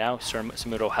laughing right now.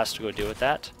 Samuro has to go deal with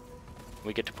that.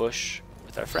 We get to push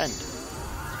with our friend.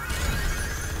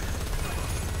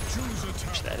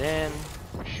 Push that in.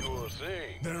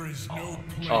 There is no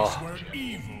place where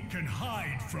evil can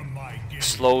hide from my gaze.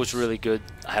 Slow's really good.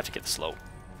 I have to get the slow.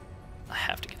 I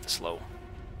have to get the slow.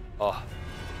 Oh.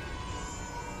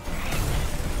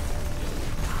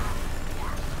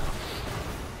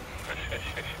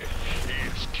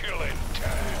 It's killing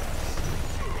time.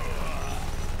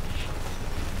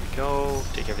 Here we go.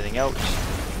 Take everything out.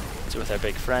 Let's do it with our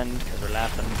big friend because we're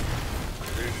laughing.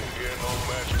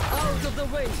 Out of the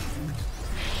way.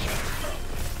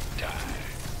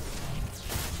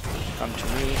 Come to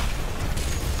me.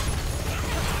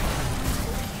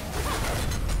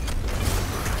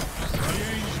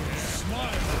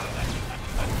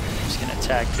 I'm just gonna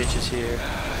attack bitches here.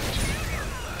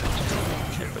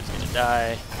 Everybody's gonna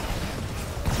die.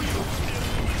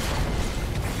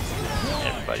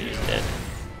 Everybody is dead.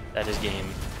 That is game.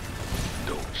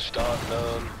 Don't start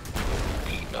none.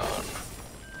 Be none.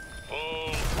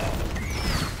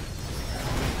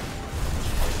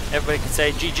 Everybody can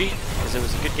say GG because it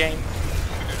was a good game.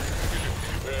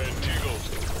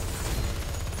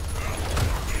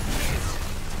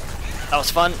 That was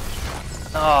fun.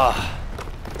 Oh,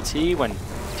 see, when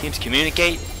teams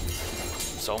communicate,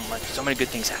 so many good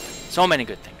things happen. So many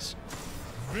good things.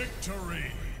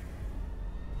 Victory.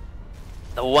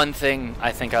 The one thing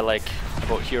I think I like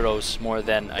about Heroes more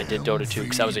than I did Dota 2,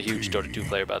 because I was a huge Dota 2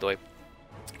 player, by the way,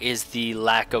 is the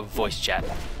lack of voice chat.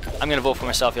 I'm gonna vote for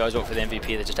myself. You always vote for the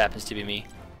MVP. That just happens to be me.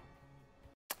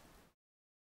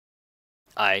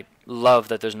 I love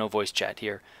that there's no voice chat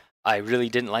here. I really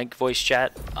didn't like voice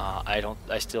chat. I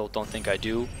still don't think I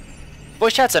do.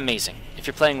 Voice chat's amazing. If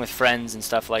you're playing with friends and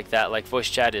stuff like that, like voice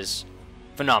chat is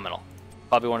phenomenal.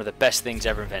 Probably one of the best things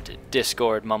ever invented.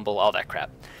 Discord, Mumble, all that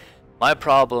crap. My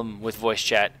problem with voice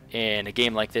chat in a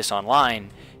game like this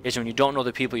online is when you don't know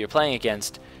the people you're playing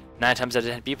against, 9 times out of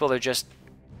 10 people are just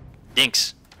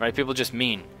dinks, right? People just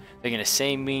mean. They're gonna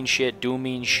say mean shit, do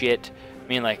mean shit. I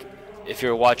mean, like, if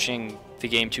you're watching the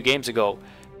game 2 games ago,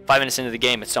 5 minutes into the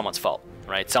game, it's someone's fault,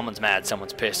 right? Someone's mad,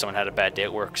 someone's pissed, someone had a bad day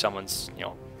at work, someone's, you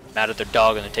know, mad at their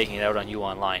dog and they're taking it out on you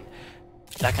online.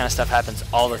 That kind of stuff happens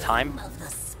all the time.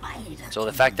 So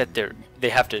the fact that they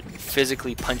have to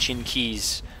physically punch in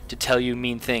keys to tell you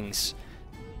mean things,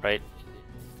 right?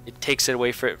 It takes it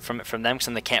away from them, because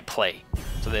then they can't play.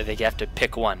 So they have to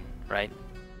pick one, right?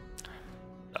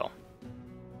 So,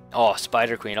 oh,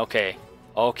 Spider Queen. Okay,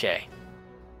 okay.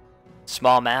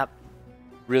 Small map,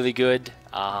 really good.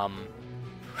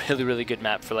 Really good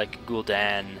map for like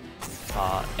Gul'dan.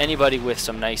 Anybody with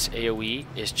some nice AOE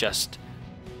is just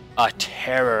a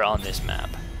terror on this map.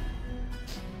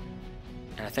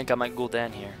 And I think I might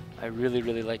Gul'dan here. I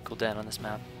really like Gul'dan on this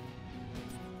map.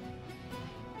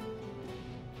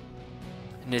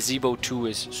 Nazeebo 2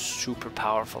 is super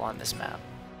powerful on this map.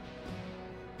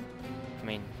 I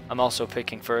mean, I'm also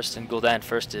picking first, and Gul'dan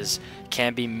first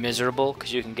can be miserable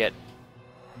because you can get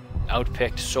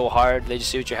outpicked so hard. They just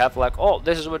see what you have, like, oh,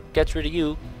 this is what gets rid of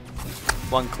you.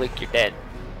 One click, you're dead.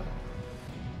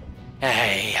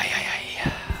 Hey.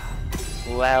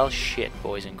 Well, shit,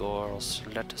 boys and girls.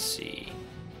 Let us see.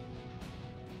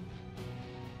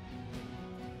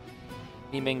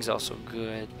 Ming's also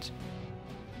good.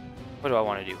 What do I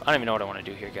want to do? I don't even know what I want to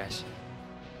do here, guys.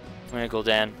 I'm gonna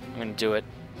Gul'dan. I'm gonna do it.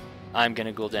 I'm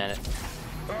gonna Gul'dan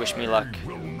it. Wish me luck.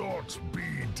 Will not be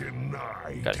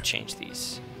denied. Gotta change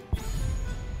these.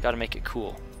 Gotta make it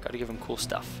cool. Gotta give them cool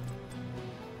stuff.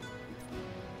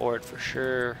 Board for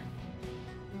sure.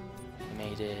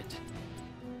 Made it.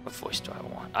 What voice do I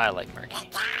want? I like Murky.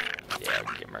 Yeah, we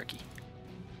can get Murky.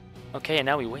 Okay, and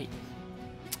now we wait.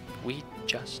 We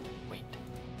just wait.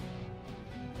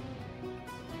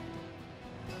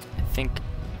 I think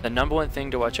the number one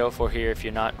thing to watch out for here, if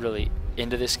you're not really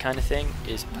into this kind of thing,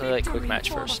 is play like quick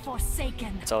match first.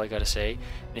 That's all I gotta say.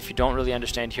 And if you don't really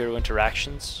understand hero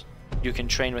interactions, you can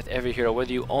train with every hero,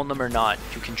 whether you own them or not.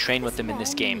 You can train with them in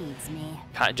this game,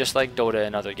 just like Dota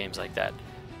and other games like that.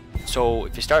 So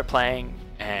if you start playing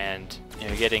and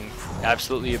you're getting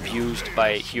absolutely abused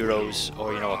by heroes,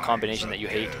 or a combination that you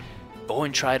hate, go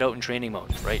and try it out in training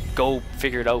mode, right? Go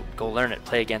figure it out, go learn it,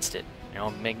 play against it.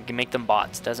 Make them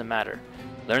bots, doesn't matter.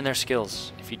 Learn their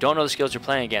skills. If you don't know the skills you're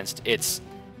playing against, it's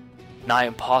nigh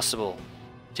impossible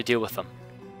to deal with them,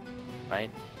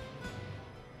 right?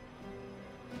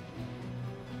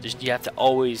 You have to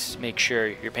always make sure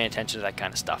you're paying attention to that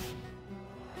kind of stuff.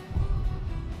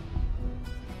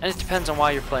 And it depends on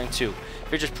why you're playing too.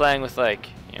 If you're just playing with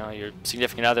your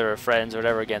significant other or friends or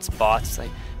whatever against bots, it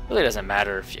really doesn't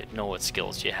matter if you know what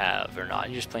skills you have or not.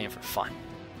 You're just playing for fun.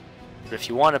 But if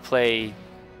you want to play,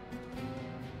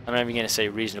 I'm not even going to say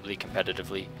reasonably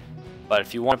competitively, but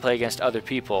if you want to play against other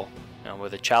people, where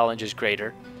the challenge is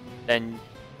greater, then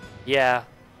yeah,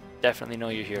 definitely know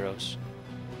your heroes.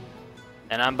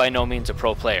 And I'm by no means a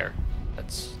pro player.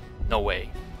 That's no way.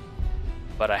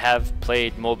 But I have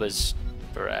played MOBAs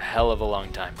for a hell of a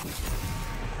long time.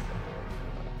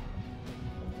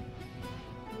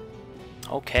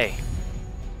 Okay.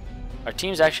 Our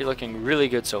team's actually looking really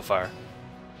good so far.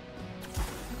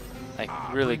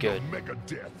 Like, really good.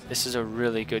 This is a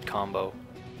really good combo.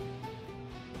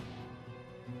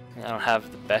 I don't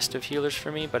have the best of healers for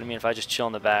me, but I mean, if I just chill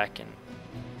in the back and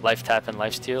life tap and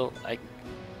life steal,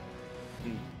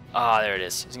 there it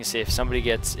is. I was gonna say, if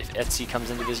Etsy comes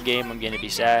into this game, I'm gonna be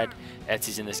sad.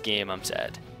 Etsy's in this game, I'm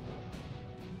sad.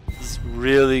 He's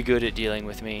really good at dealing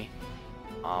with me.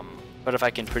 But if I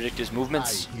can predict his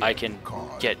movements, I can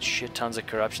get shit tons of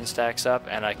corruption stacks up,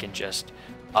 and I can just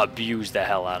abuse the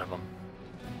hell out of him.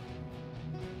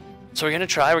 So we're gonna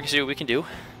try, we're gonna see what we can do.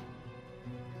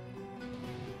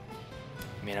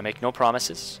 I mean, I make no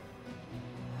promises.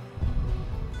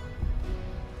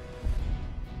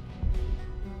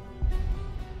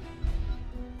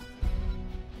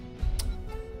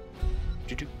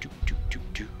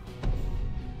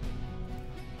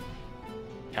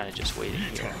 Kind of just waiting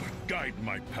here. Guide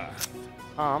my path.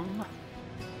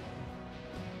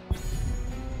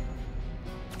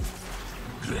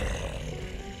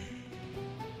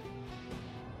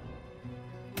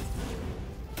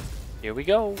 Here we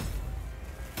go.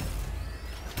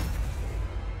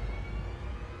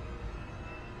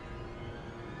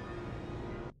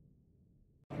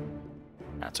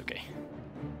 That's okay.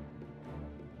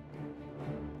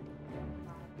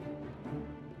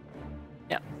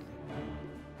 Yeah.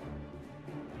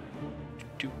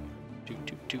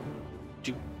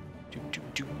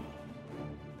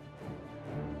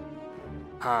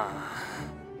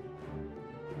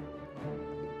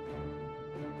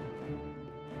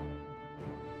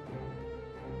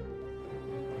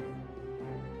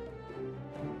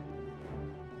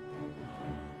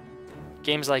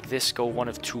 Games like this go one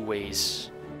of two ways.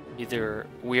 Either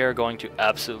we are going to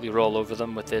absolutely roll over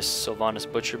them with this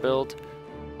Sylvanas Butcher build,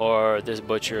 or this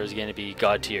Butcher is going to be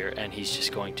god tier and he's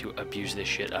just going to abuse the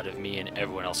shit out of me and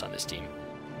everyone else on this team.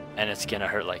 And it's going to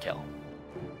hurt like hell.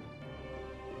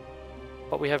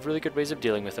 But we have really good ways of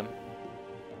dealing with him.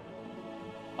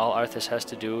 All Arthas has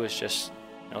to do is just,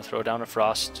 you know, throw down a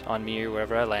Frost on me or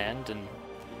wherever I land, and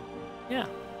yeah,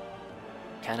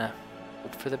 kind of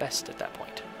hope for the best at that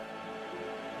point.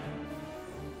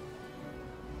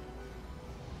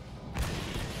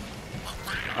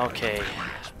 Okay,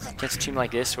 against a team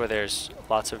like this where there's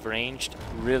lots of ranged,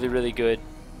 really good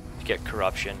to get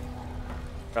Corruption.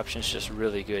 Corruption's just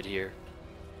really good here.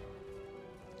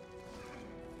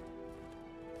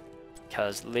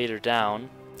 Because later down,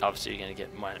 obviously you're going to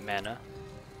get mana,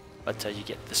 but you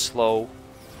get the slow,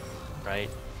 right?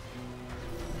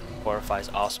 Fortify is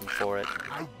awesome for it.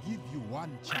 I give you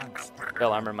one chance.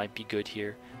 Bell Armor might be good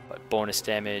here, but bonus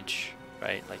damage,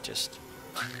 right? Like just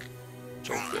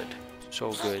so good.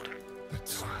 So good. The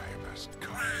time has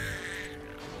come.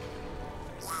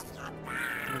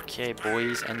 Okay,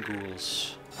 boys and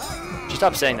ghouls. Just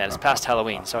stop saying that. It's past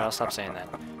Halloween. Sorry, I'll stop saying that.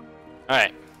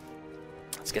 Alright.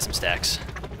 Let's get some stacks.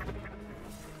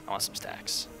 I want some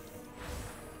stacks.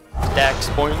 Stacks.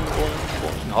 Boing, boing,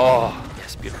 boing. Oh,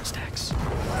 yes, beautiful stacks.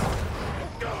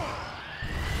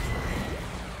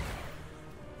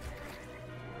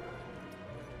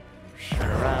 Turn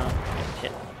around.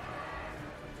 Get hit.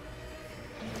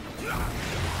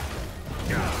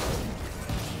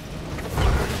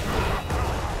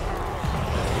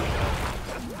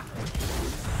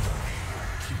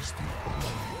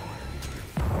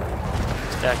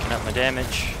 Stacking up my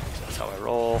damage. That's how I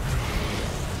roll.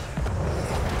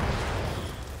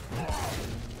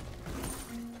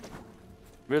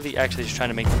 Really, actually, just trying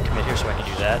to make them commit here so I can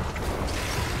do that.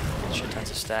 Shit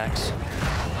tons of stacks.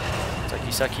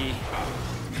 Sucky, sucky.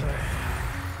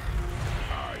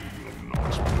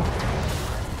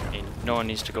 Okay, no one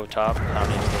needs to go top. I don't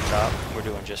need to go top. We're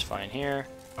doing just fine here.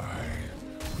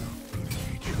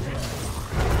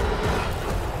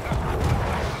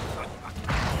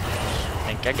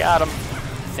 Think I got him.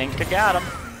 Think I got him.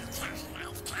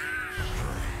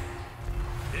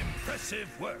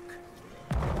 Impressive work.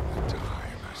 The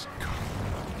time has come.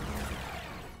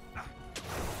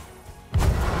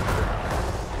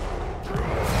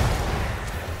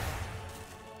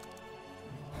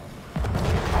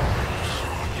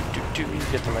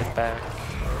 Get the life back.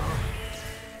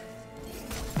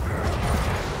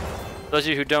 Those of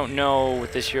you who don't know,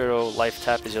 with this hero, life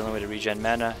tap is the only way to regen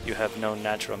mana. You have no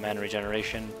natural mana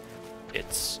regeneration.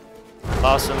 It's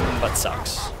awesome, but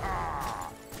sucks.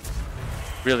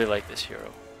 Really like this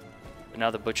hero. But now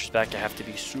the Butcher's back, I have to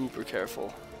be super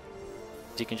careful.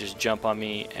 He can just jump on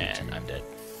me and I'm dead.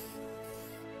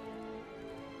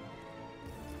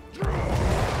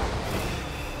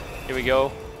 Here we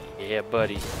go. Yeah,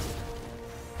 buddy.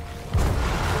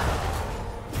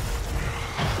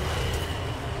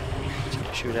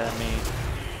 Shoot at me.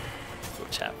 Go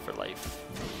tap for life.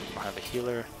 I don't have a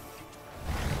healer.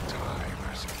 Time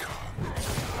has come.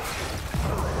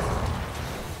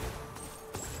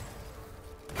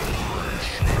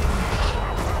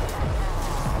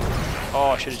 Oh,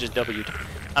 I should have just W'd.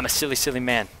 I'm a silly, silly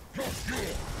man.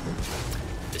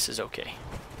 This is okay.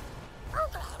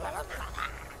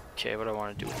 Okay, what do I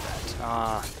want to do with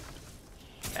that?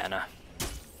 Mana.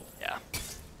 Yeah.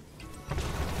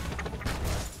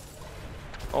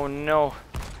 Oh no.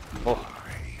 Oh.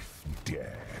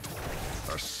 Death.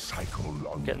 A cycle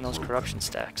long. Getting those corruption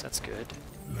stacks, that's good.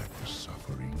 Let the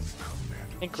suffering command.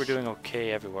 I think we're doing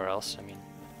okay everywhere else. I mean,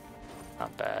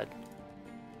 not bad.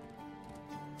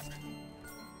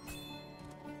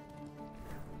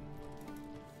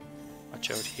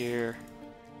 Watch out here.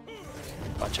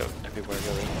 Watch out everywhere,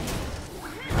 really.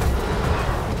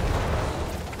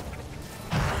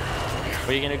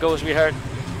 Where you gonna go, sweetheart?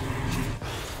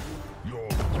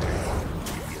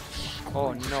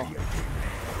 Oh no.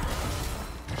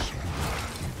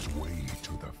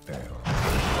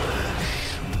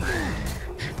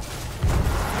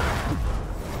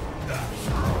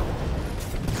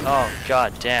 Oh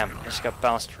god damn, I just got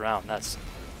bounced around.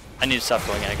 I need to stop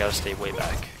going in, I gotta stay way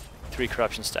back. 3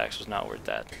 corruption stacks was not worth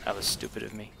that. That was stupid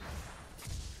of me.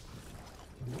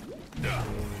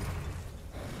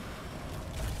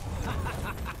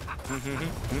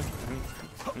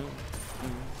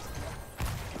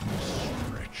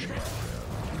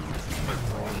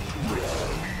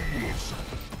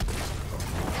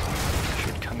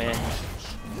 Should come in.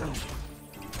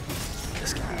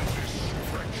 This guy.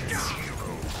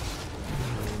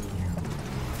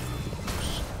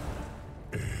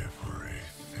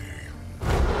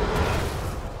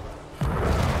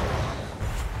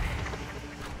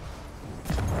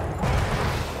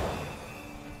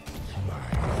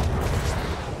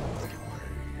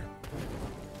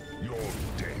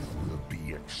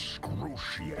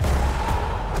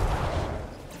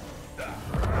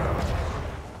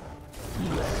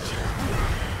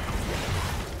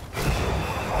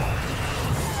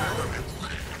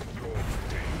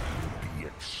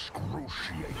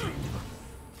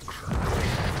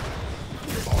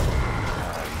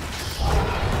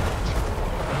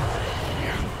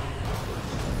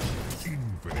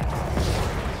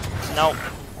 No.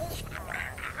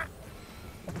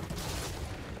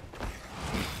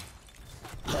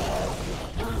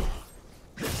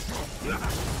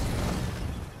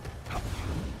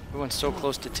 Everyone's so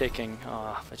close to ticking.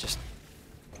 Ah, I just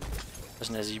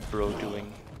wasn't as bro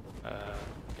doing. I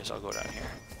guess I'll go down here.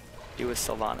 Be with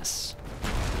Sylvanas.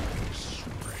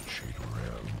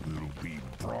 Will be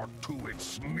brought to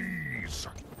its knees.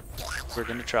 We're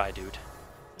gonna try, dude.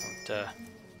 Don't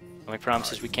make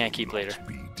promises we can't keep later.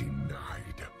 Be denied.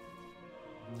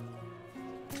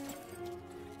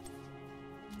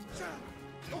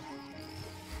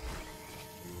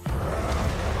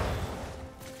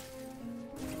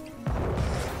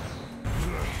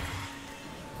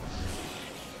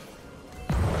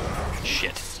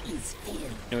 Shit.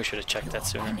 Knew we should have checked that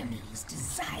sooner. Enemies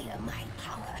desire my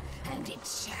power, and it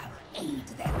shall aid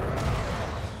them.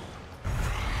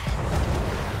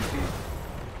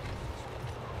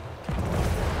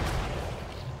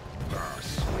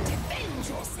 Defend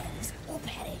yourselves or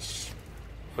perish.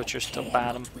 But you're still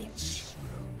bottom.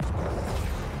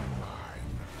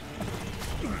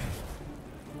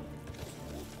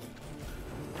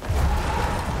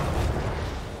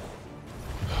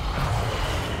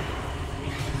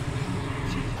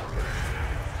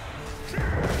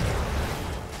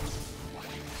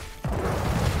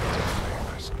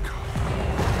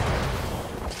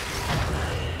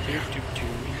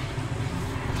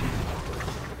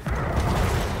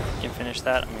 Can finish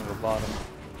that. I'm gonna go bottom.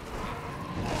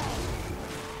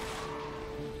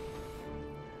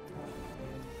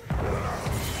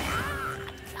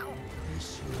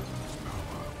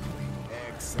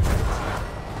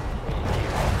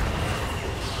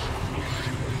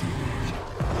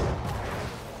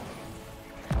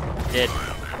 Dead.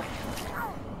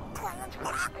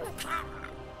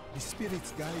 The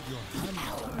spirits guide your hand.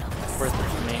 Worth it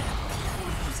for me.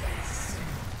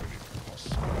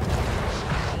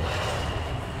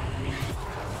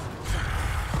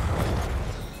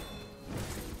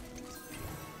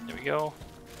 There we go.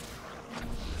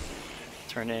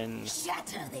 Turn in.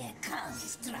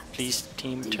 Please,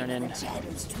 team, turn in.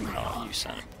 Oh, you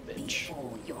son of a bitch.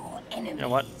 You know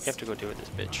what? You have to go deal with this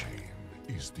bitch.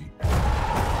 Is the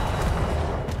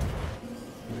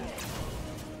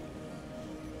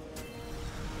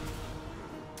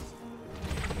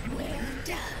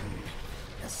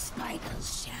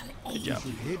Good job.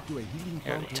 Head to a healing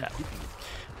Here, fountain. tap.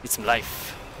 Need some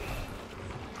life.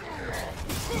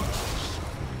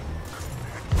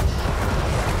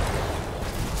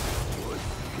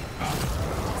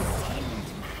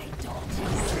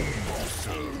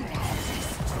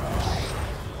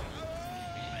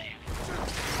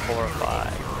 Four or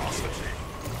five.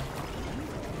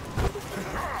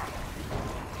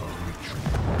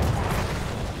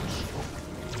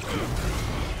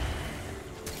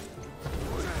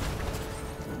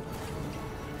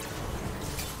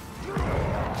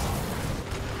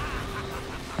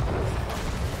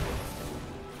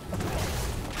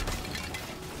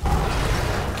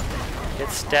 Get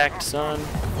stacked, son.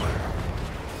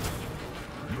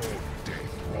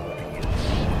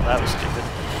 That was stupid.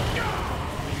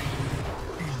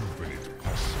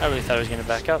 I really thought I was going to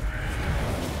back up.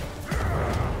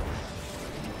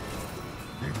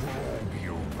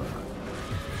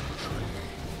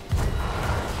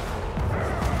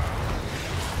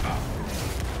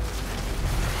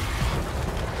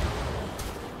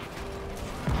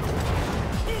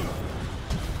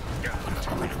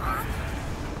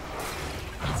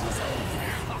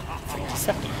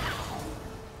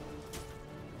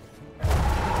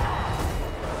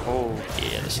 Oh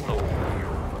yeah, the slow.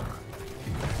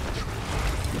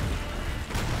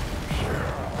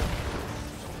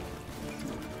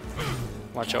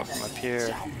 Watch out from up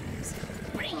here.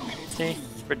 See?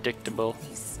 Predictable.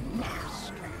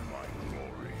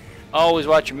 Always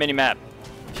watch your mini-map.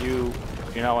 If you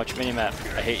do not watch your mini-map,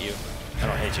 I hate you. I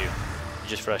don't hate you. You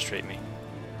just frustrate me.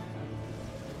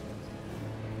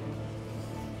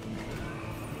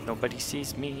 Nobody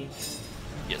sees me.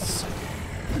 Yes.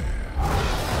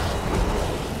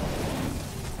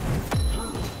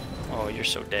 Oh, you're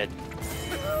so dead.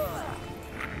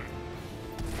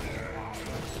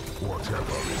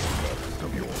 Whatever is left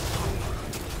of your power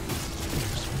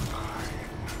is mine.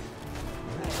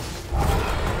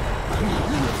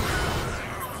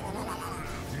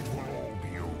 It will all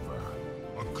be over.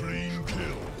 A clean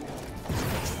kill.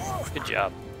 Good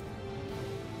job.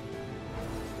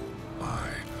 I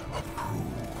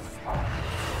approve.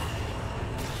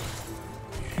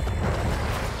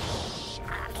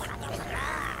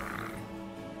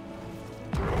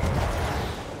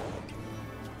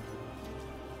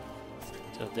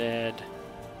 Still dead.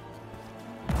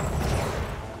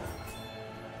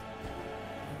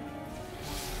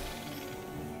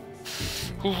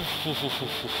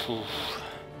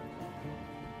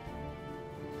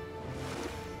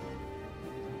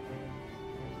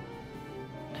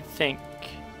 I think.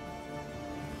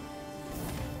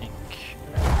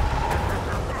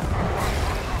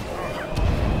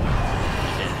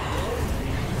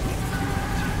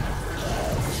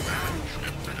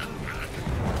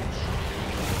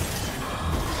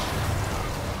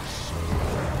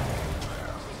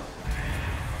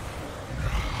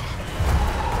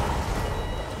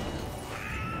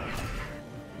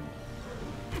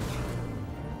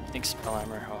 Spell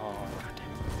armor. Oh, God.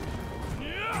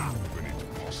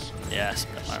 Yeah,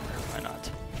 spell armor. Why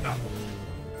not?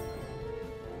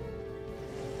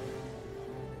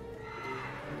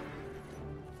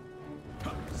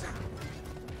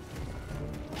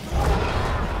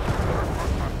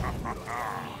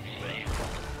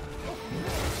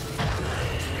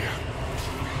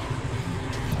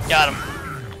 Got him.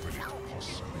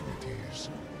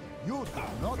 You do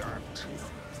not.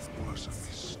 Was a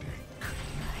mistake.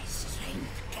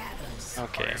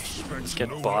 Okay, let's get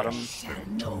bottom.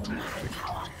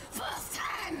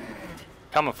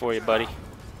 Coming for you, buddy.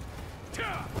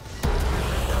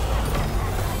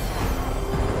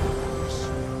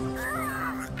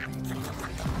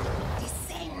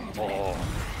 Oh.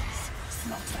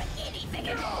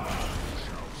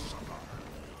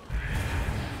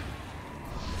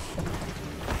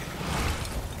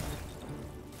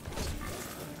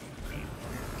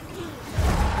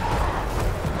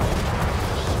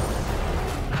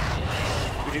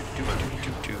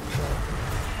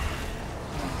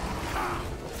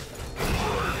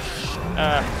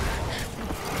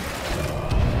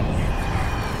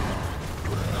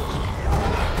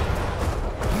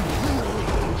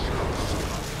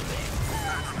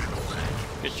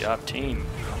 Good job, team.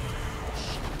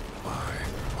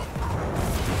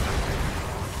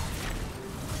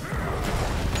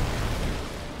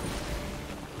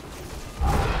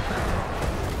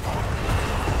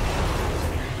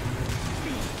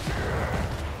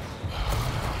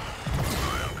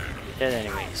 Dead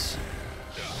anyways.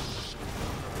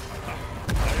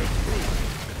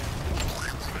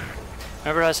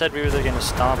 Remember I said we were either going to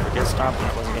stomp or get stomped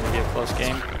and it wasn't going to be a close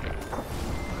game?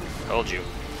 Told you.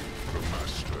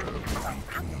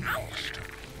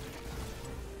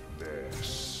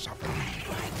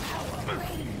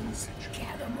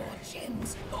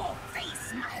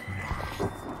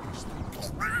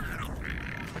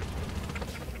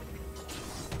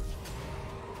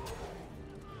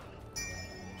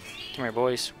 Come here,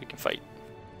 boys. We can fight.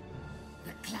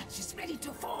 The clutch is ready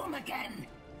to form again.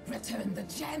 Return the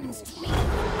gems to me.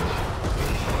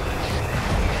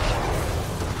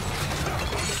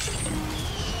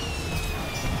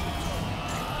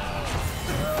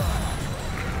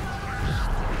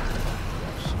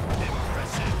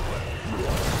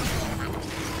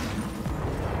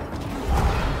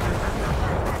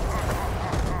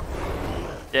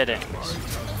 Dead enemies.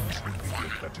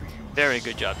 Very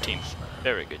good job, team.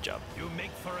 Very good job. You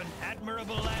make for an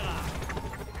admirable ally.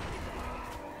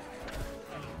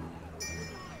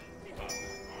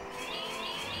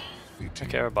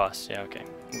 Okay, our boss. Yeah, okay.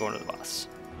 I'm going to the boss.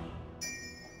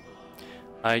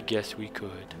 I guess we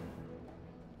could.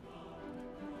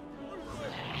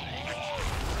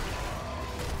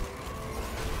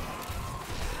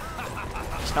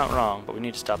 It's not wrong, but we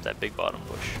need to stop that big bottom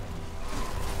push.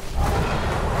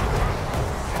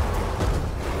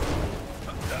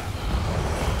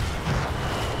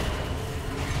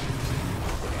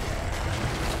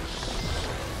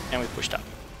 And we pushed up.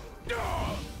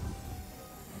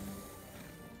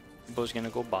 Bo's gonna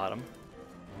go bottom.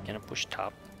 Gonna push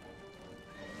top.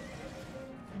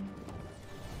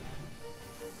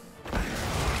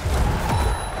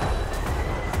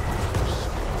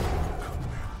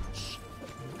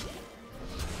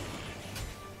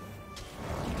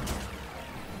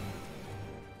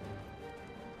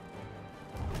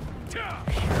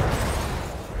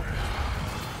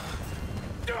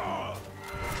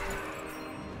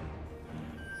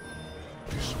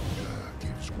 Disorder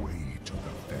gives way to the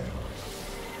fell.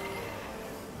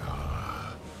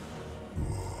 Ah,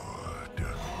 good.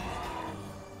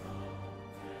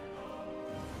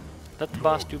 Let the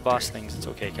boss do boss things. It's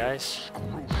okay, guys.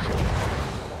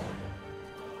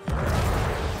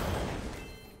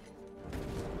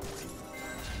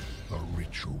 The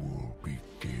ritual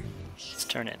begins. Let's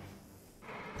turn in.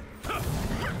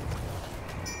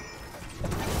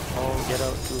 Oh, get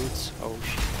out, dudes. Oh,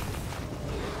 shit.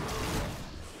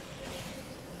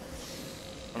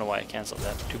 I don't know why I canceled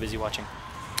that. Too busy watching.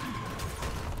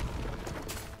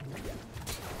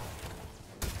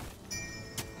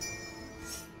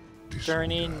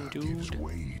 Turn in, dude.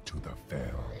 Way to the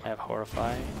fell. I have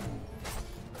Horrify.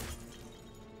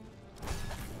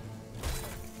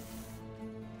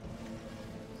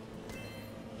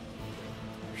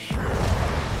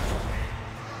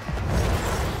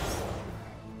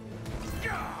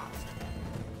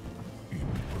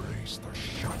 Embrace the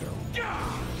shadow.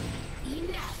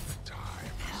 Enough!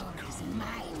 Time Power is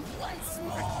mine once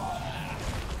more.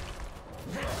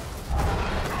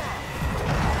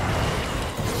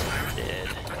 Dead.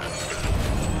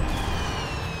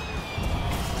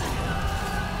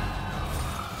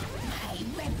 My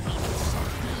weapons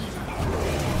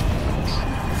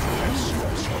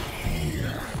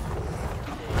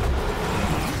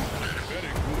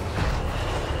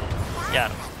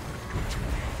Got him.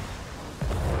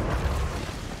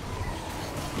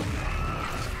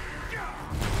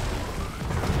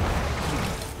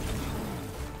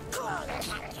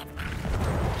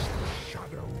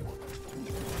 shadow.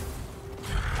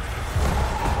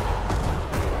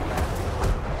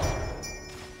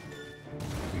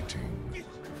 Hitting.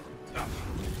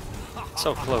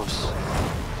 So close.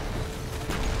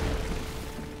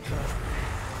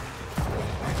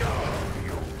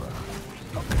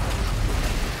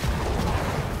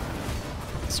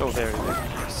 So very, very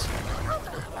close.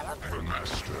 The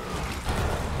master.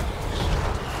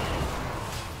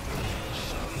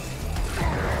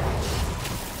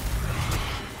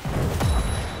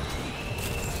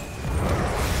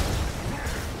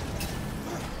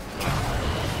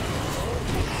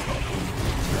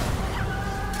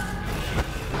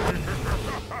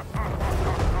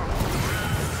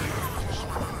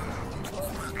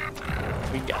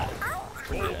 We got it.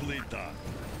 Probably done.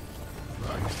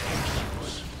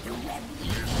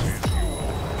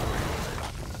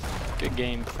 Good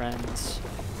game, friends.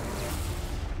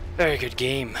 Very good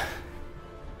game.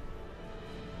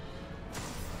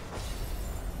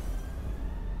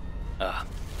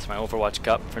 It's my Overwatch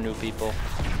Cup for new people.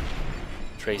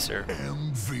 Tracer.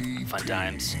 MVP. Fun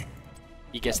times.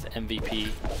 He gets the MVP.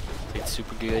 Played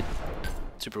super good.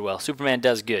 Super well. Superman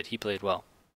does good. He played well.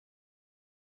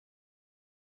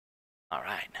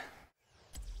 Alright.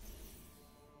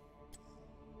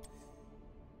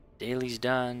 Daily's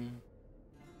done.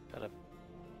 Gotta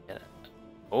get it.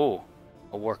 Oh,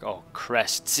 a work. Oh,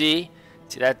 crest. See,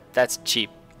 that's cheap.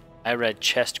 I read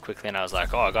chest quickly and I was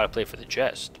like, oh, I gotta play for the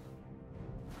chest.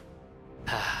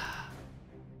 But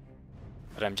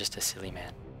I'm just a silly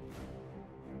man.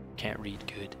 Can't read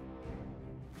good.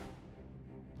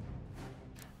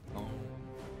 Oh.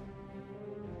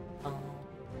 Oh.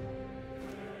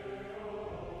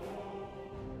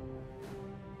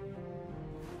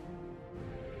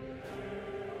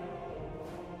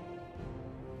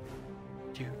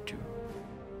 Do.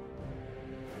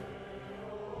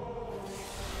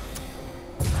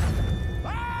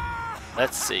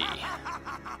 Let's see.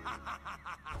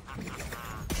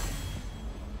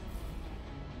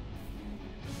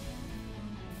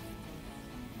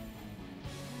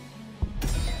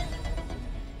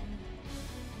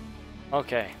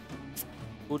 Okay.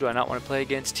 Who do I not want to play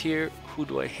against here? Who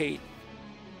do I hate?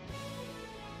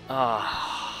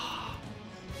 I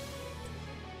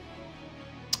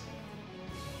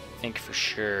think for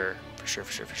sure.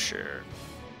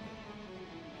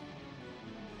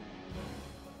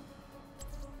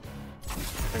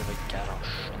 Bit of a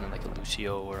Garrosh, and then like a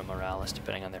Lucio or a Morales,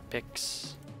 depending on their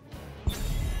picks.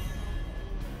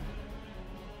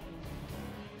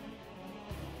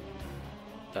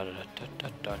 Da da da da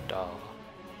da da.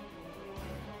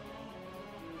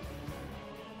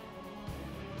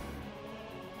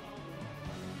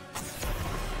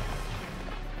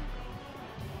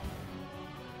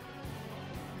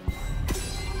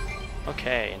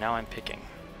 Okay, now I'm picking.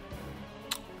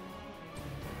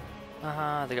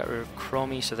 They got rid of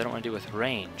Chromie, so they don't want to do with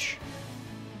range.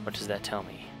 What does that tell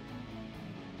me?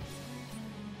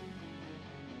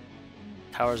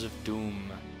 Towers of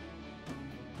Doom.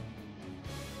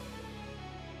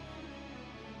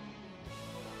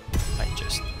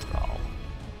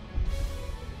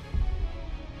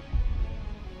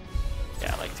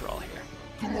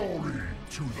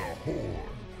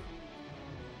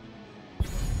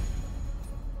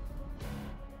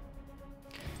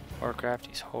 Warcraft,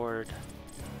 he's Horde.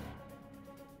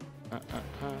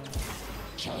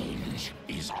 Change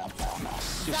is upon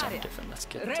us. Do something different. Let's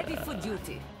get Ready for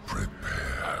duty.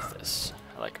 Arthas.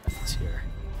 I like Arthas here.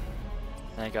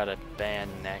 And I got a ban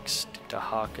next to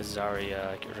Hawk,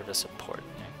 Azaria, get rid of a support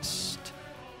next.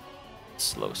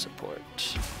 Slow support.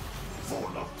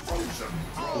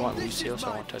 I want Lucio, so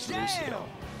I won't touch Lucio.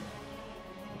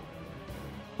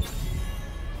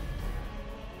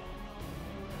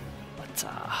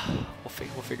 But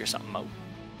we'll figure something out.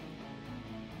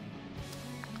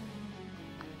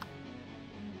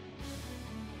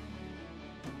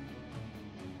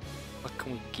 What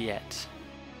can we get?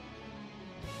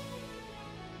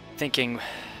 Thinking.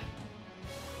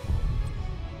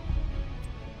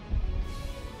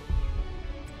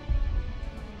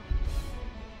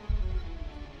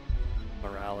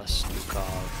 Morales,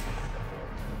 Stukov.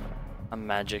 A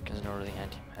magic is not really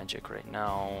anti-magic right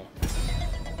now.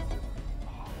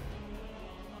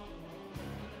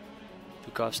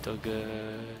 Stukov's still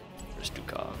good. Where's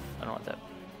Stukov? I don't want that.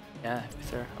 Yeah,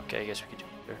 Uther. Okay, I guess we could do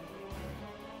Uther.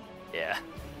 Yeah.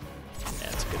 Yeah,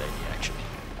 that's a good idea actually.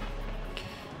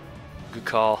 Good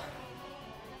call.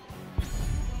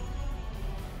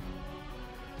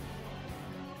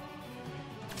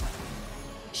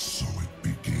 So it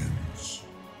begins.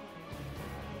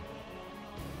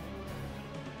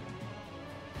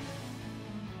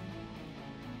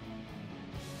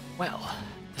 Well,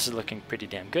 this is looking pretty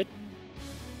damn good.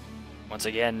 Once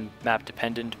again, map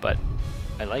dependent, but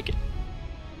I like it.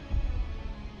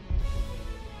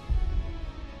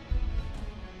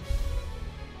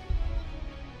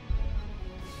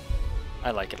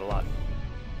 I like it a lot.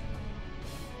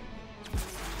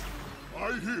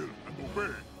 I hear and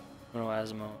obey. No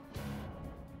Asmo.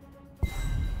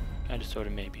 Kinda sorta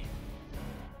maybe.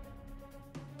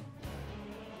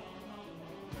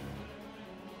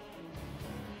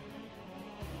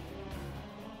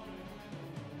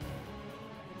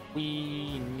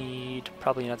 We need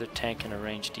probably another tank and a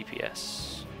ranged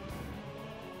DPS.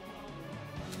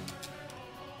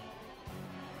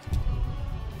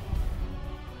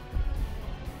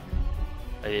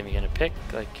 Are they even gonna pick?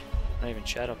 Like, not even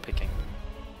shadow picking.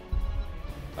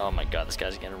 Oh my god, this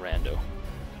guy's getting a rando.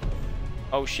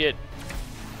 Oh shit.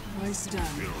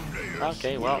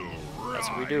 Okay, well, that's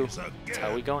what we do. That's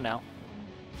how we go now.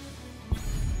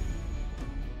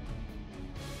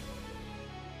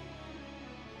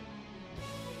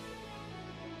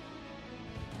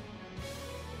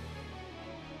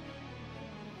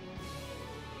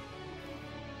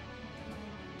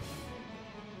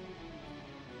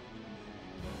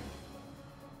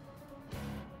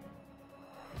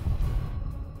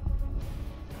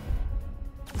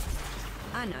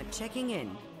 Anna checking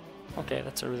in. Okay,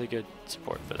 that's a really good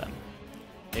support for them.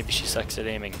 Maybe she sucks at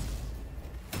aiming.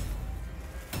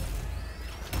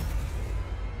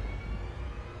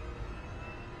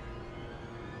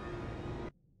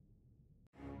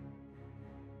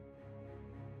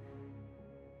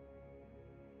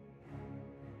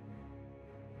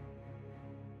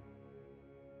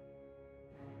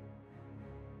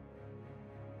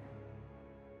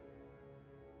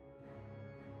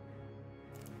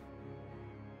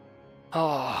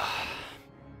 Oh,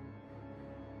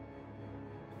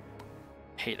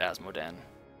 hate Asmodan.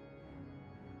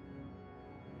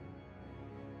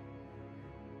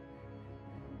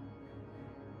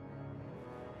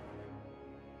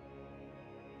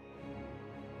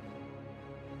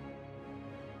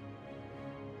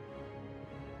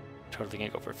 Totally gonna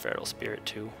go for Feral Spirit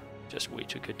too. Just way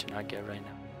too good to not get right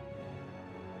now.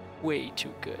 Way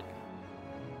too good.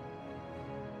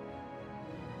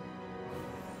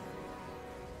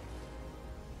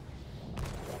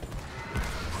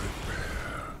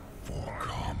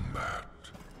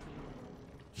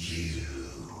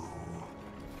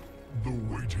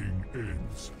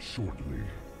 Ends shortly.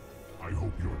 I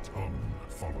hope your tongue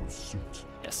follows suit.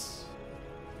 Yes.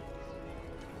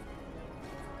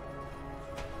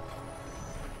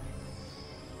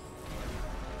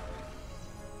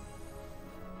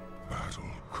 Battle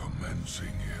commencing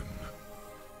in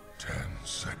 10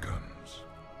 seconds.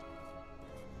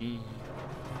 5,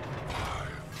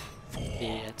 4,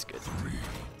 yeah, that's good. 3,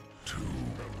 2,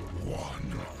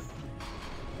 1.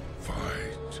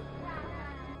 Fight.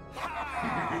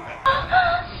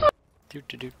 Do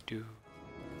do do do.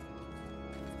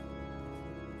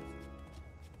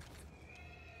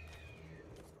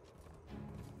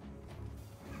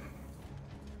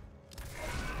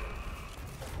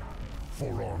 For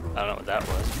honor. I don't know what that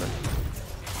was, but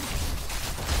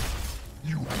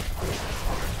You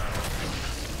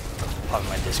pop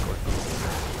my Discord.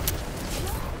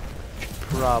 Should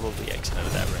probably exit out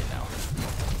of that right now.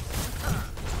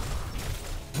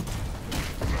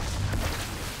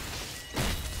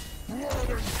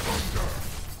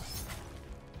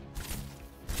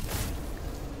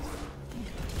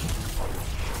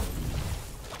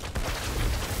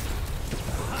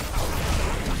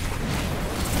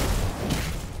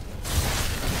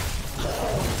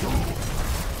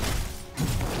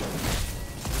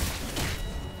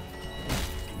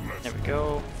 There we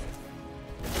go.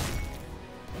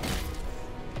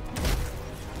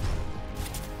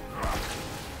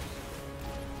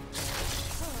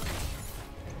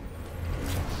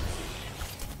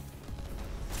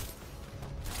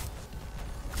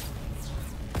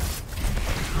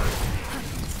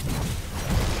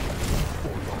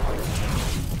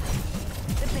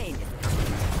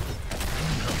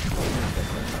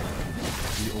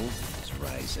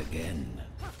 Again.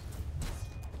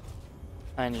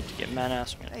 I need to get mana,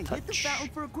 so I'm gonna Hey, touch. hit the fountain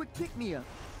for a quick pick-me-up.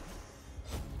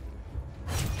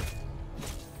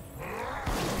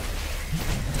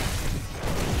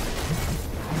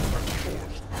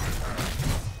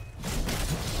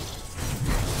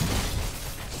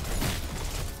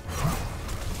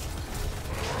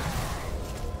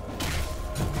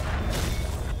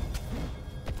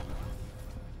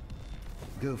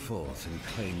 Go forth and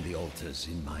claim the altars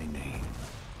in my name.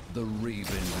 The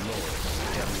Raven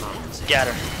Lord demands it. Got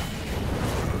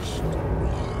her.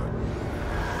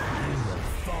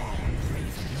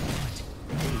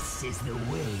 This is the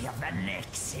way of the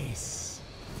Nexus.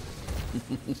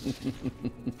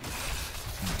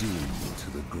 Doom to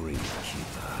the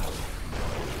Gravekeeper.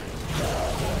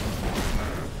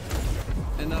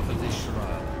 Enough of this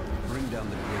shroud. Bring down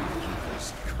the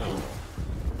Gravekeeper's core.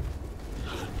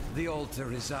 The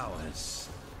altar is ours.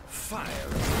 Fire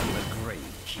upon the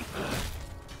Gravekeeper.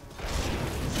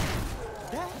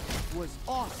 That was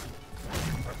awesome.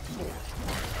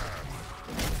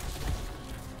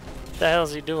 What the hell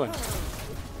is he doing?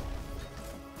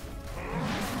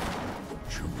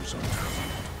 Choose a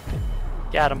path.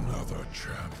 Got him. Another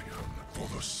champion for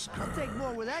the sky. I'll take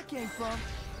more where that came from.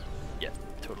 Yeah,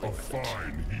 totally A worth it.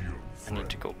 fine heel I need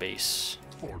to go base.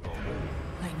 for the whole.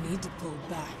 I need to pull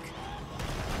back.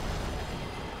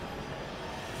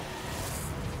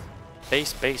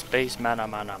 Base, base, base, mana,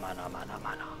 mana, mana, mana,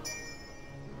 mana.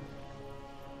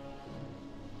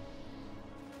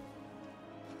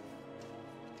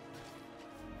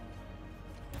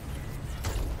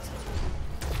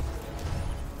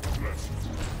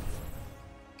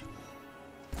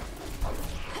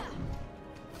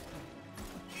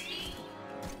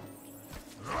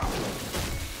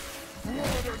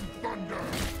 Blood and thunder!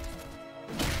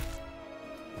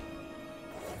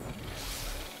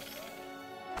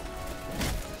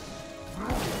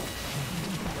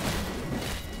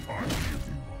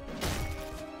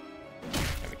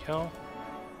 There we go.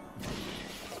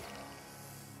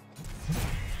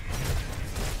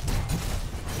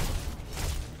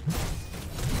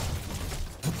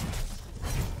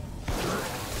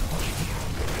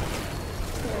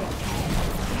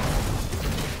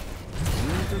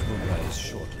 Winter will rise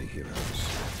shortly, heroes.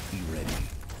 Be ready.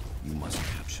 You must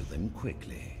capture them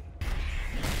quickly.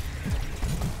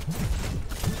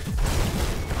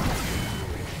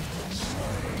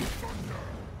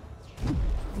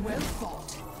 Well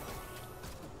fought.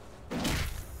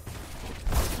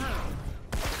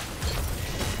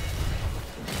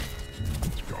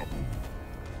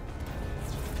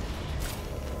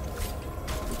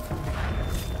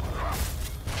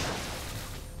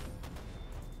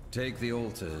 Take the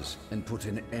altars and put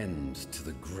an end to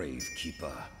the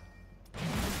Gravekeeper.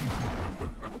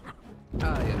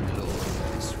 I am Lord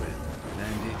of Israel,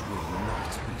 and it will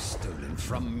not be stolen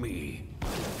from me.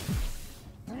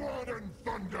 Blood and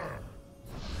thunder!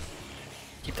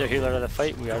 Keep their healer out of the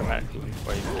fight. We automatically win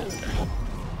before you get there.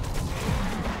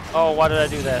 Oh, why did I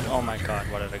do that? Oh my god,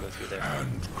 why did I go through there?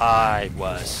 I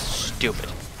was stupid.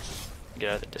 Get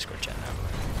out of the Discord chat now.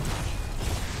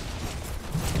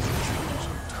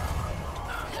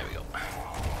 There we go.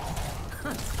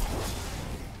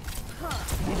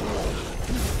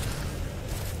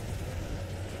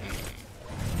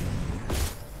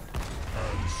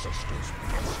 Ancestors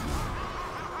bless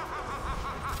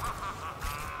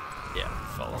Yeah,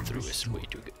 follow through is way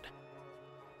too good.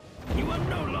 You are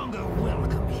no longer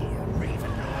welcome here,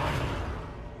 Ravenlord.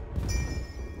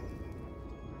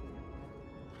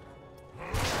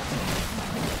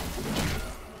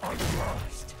 At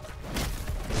last!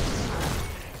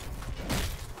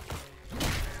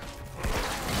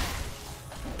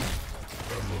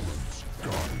 Elements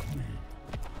guide me.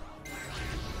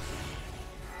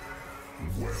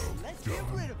 Well Let's get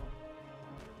done. rid of him.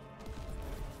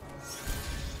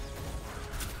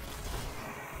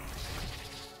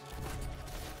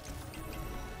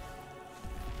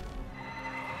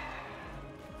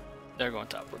 They're going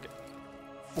top. We're good.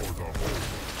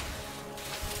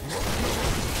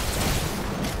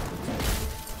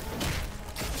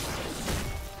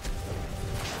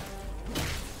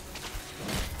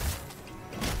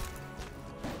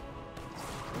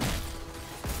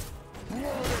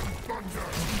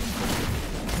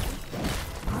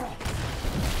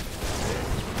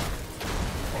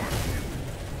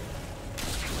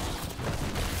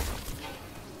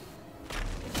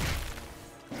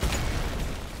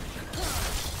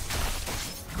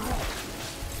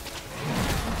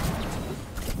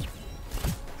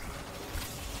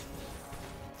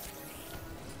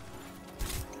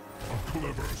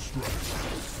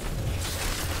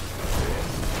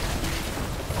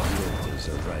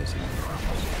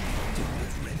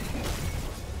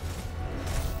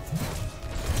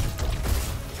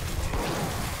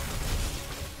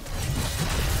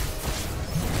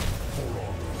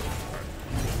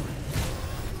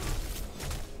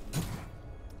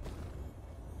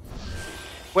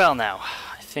 Well, now,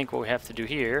 I think what we have to do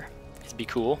here is be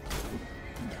cool.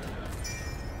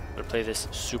 We're gonna play this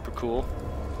super cool.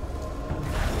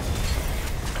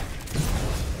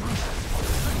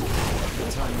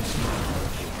 The time is now.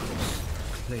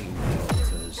 Claim the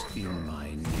altars in my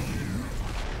name.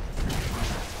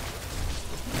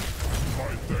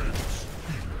 My thanks.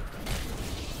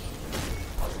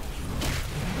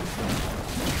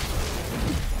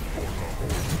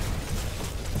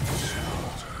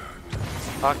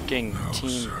 Fucking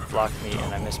team blocked me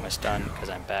and I missed my stun because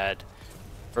I'm bad.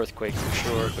 Earthquake for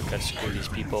sure because screw these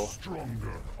people.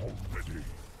 Stronger already.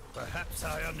 Perhaps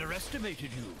I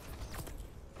underestimated you.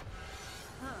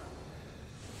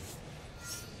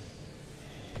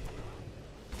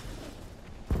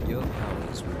 Your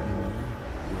powers will be more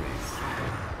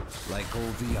brief, like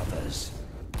all the others.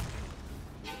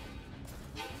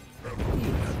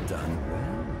 You have done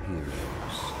well,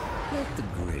 heroes. Let the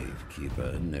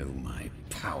Gravekeeper know my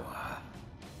power.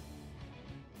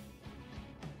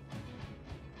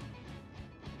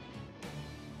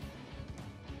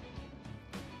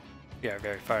 We are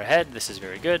very far ahead. This is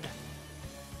very good.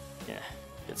 Yeah,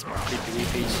 get some more creepy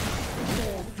weepies.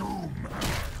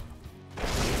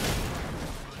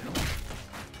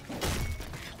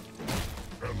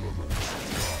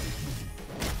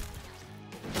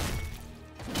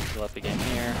 Heal up again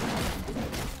here.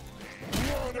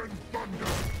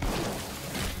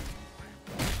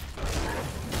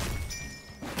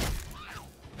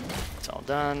 It's all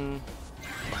done.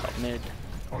 Help mid.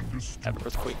 Have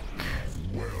earthquake.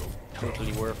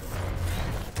 Totally worth.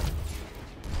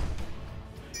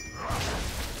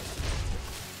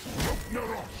 Here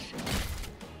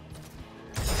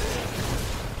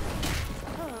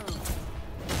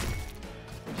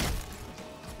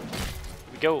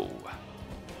we go.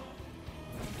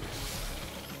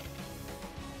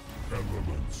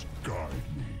 Elements guide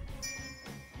me.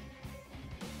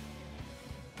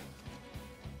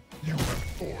 You have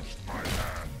forced my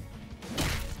hand.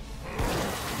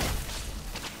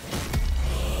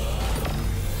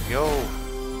 Go.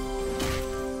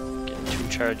 Get 2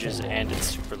 charges and it's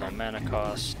super low mana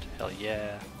cost. Hell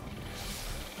yeah.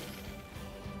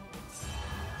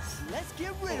 Let's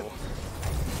get rid of it.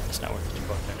 It's not worth it to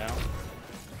go up there now.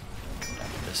 Come down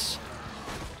to this.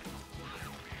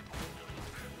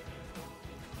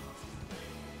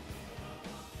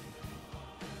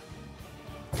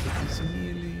 It's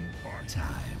nearly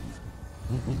time.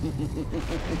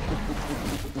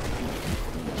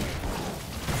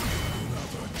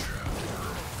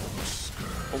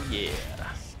 Oh yeah.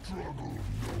 Struggle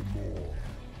no more.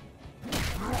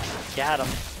 Got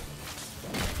him.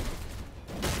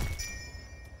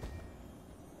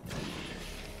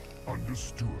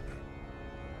 Understood.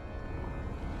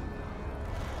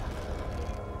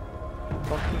 I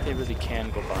don't think they really can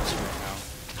go boss right now.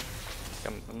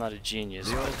 I'm not a genius,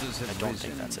 The but altars have I don't risen.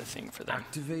 think that's a thing for them.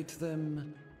 Activate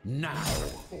them now.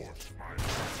 Force my hand.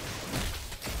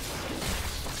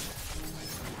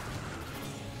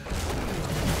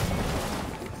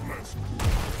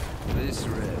 This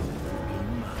realm will be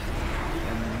mine,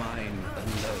 and mine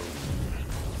alone.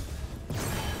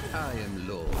 I am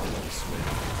Lord of this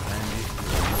realm, and it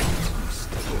will not be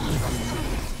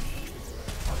stolen.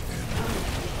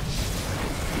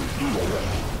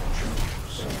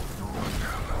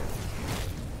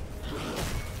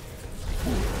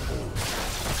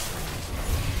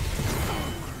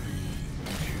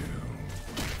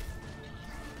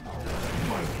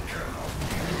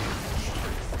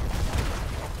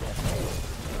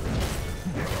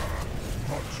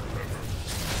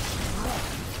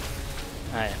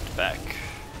 I have to back.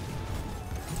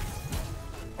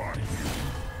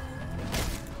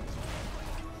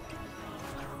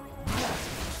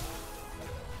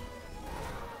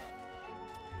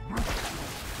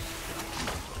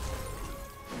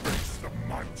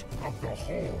 the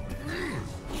Horde.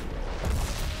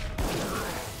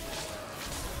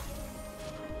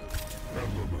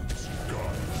 Elements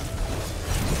guide.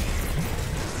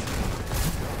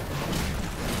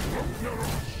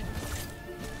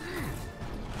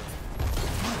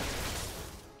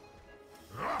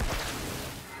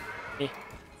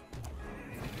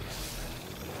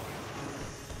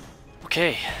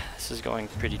 Okay, this is going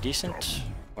pretty decent.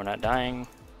 We're not dying.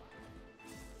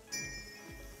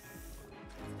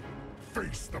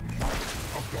 Face the might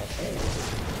of the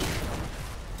Horde.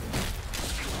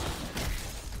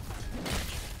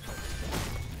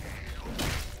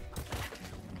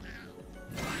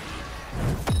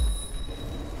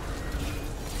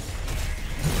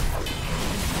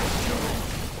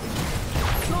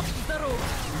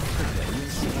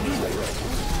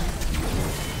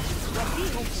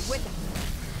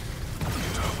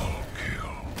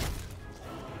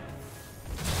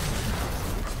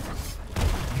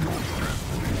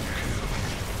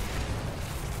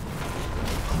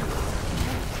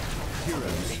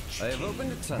 I have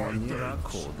opened a tunnel near our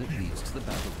core that leads to the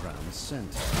battleground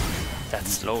center.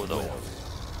 That's slow though.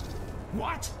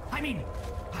 What? I mean,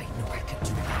 I knew I could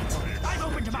do that. I've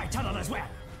opened my tunnel as well.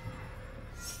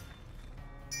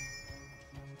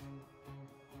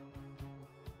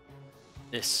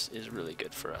 This is really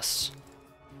good for us.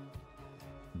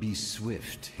 Be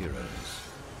swift, heroes.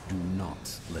 Do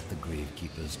not let the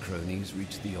Gravekeeper's cronies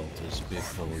reach the altars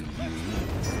before you.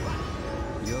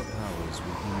 Your powers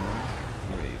will be not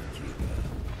Gravekeeper,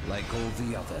 like all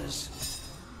the others.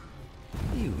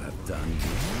 You have done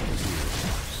yours.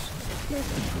 Let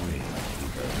the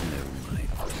Gravekeeper know my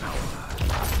power.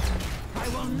 I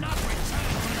will not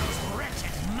return to those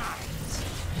wretched minds.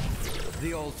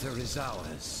 The altar is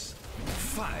ours.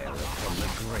 Fire upon the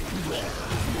Gravekeeper.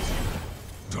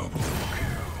 Double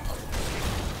kill.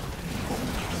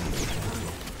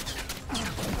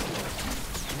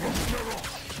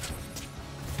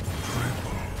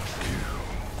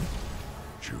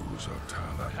 Choose a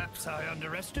talent. Perhaps I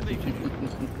underestimated you.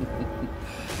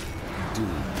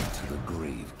 Doomed to the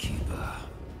Gravekeeper.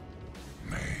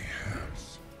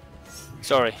 Mayhaps.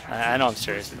 Sorry, I know I'm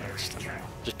serious.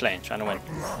 Just playing, trying to win.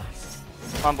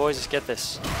 Come on, boys, let's get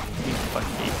this.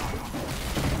 Fucking game.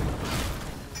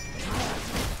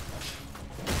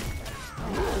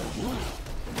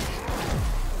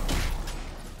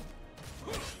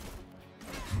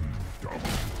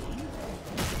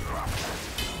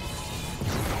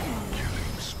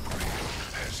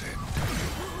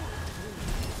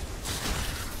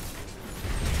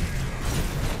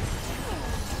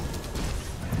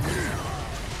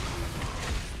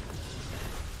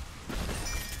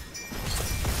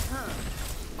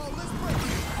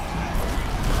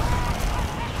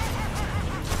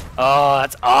 Oh,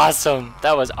 that's awesome.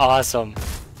 That was awesome.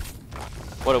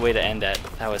 What a way to end that.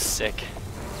 That was sick.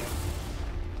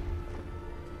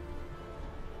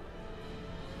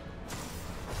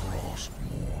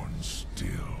 Frostmourne still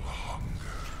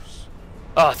hungers.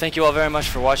 Oh, thank you all very much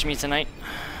for watching me tonight.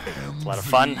 It's a lot of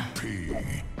fun.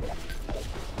 I'm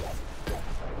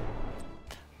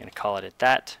gonna call it at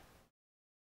that.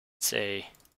 Say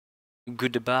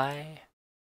goodbye.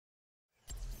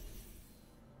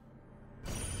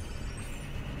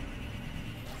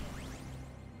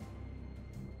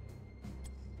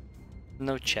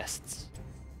 No chests.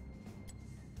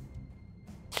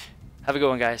 Have a good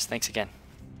one, guys. Thanks again.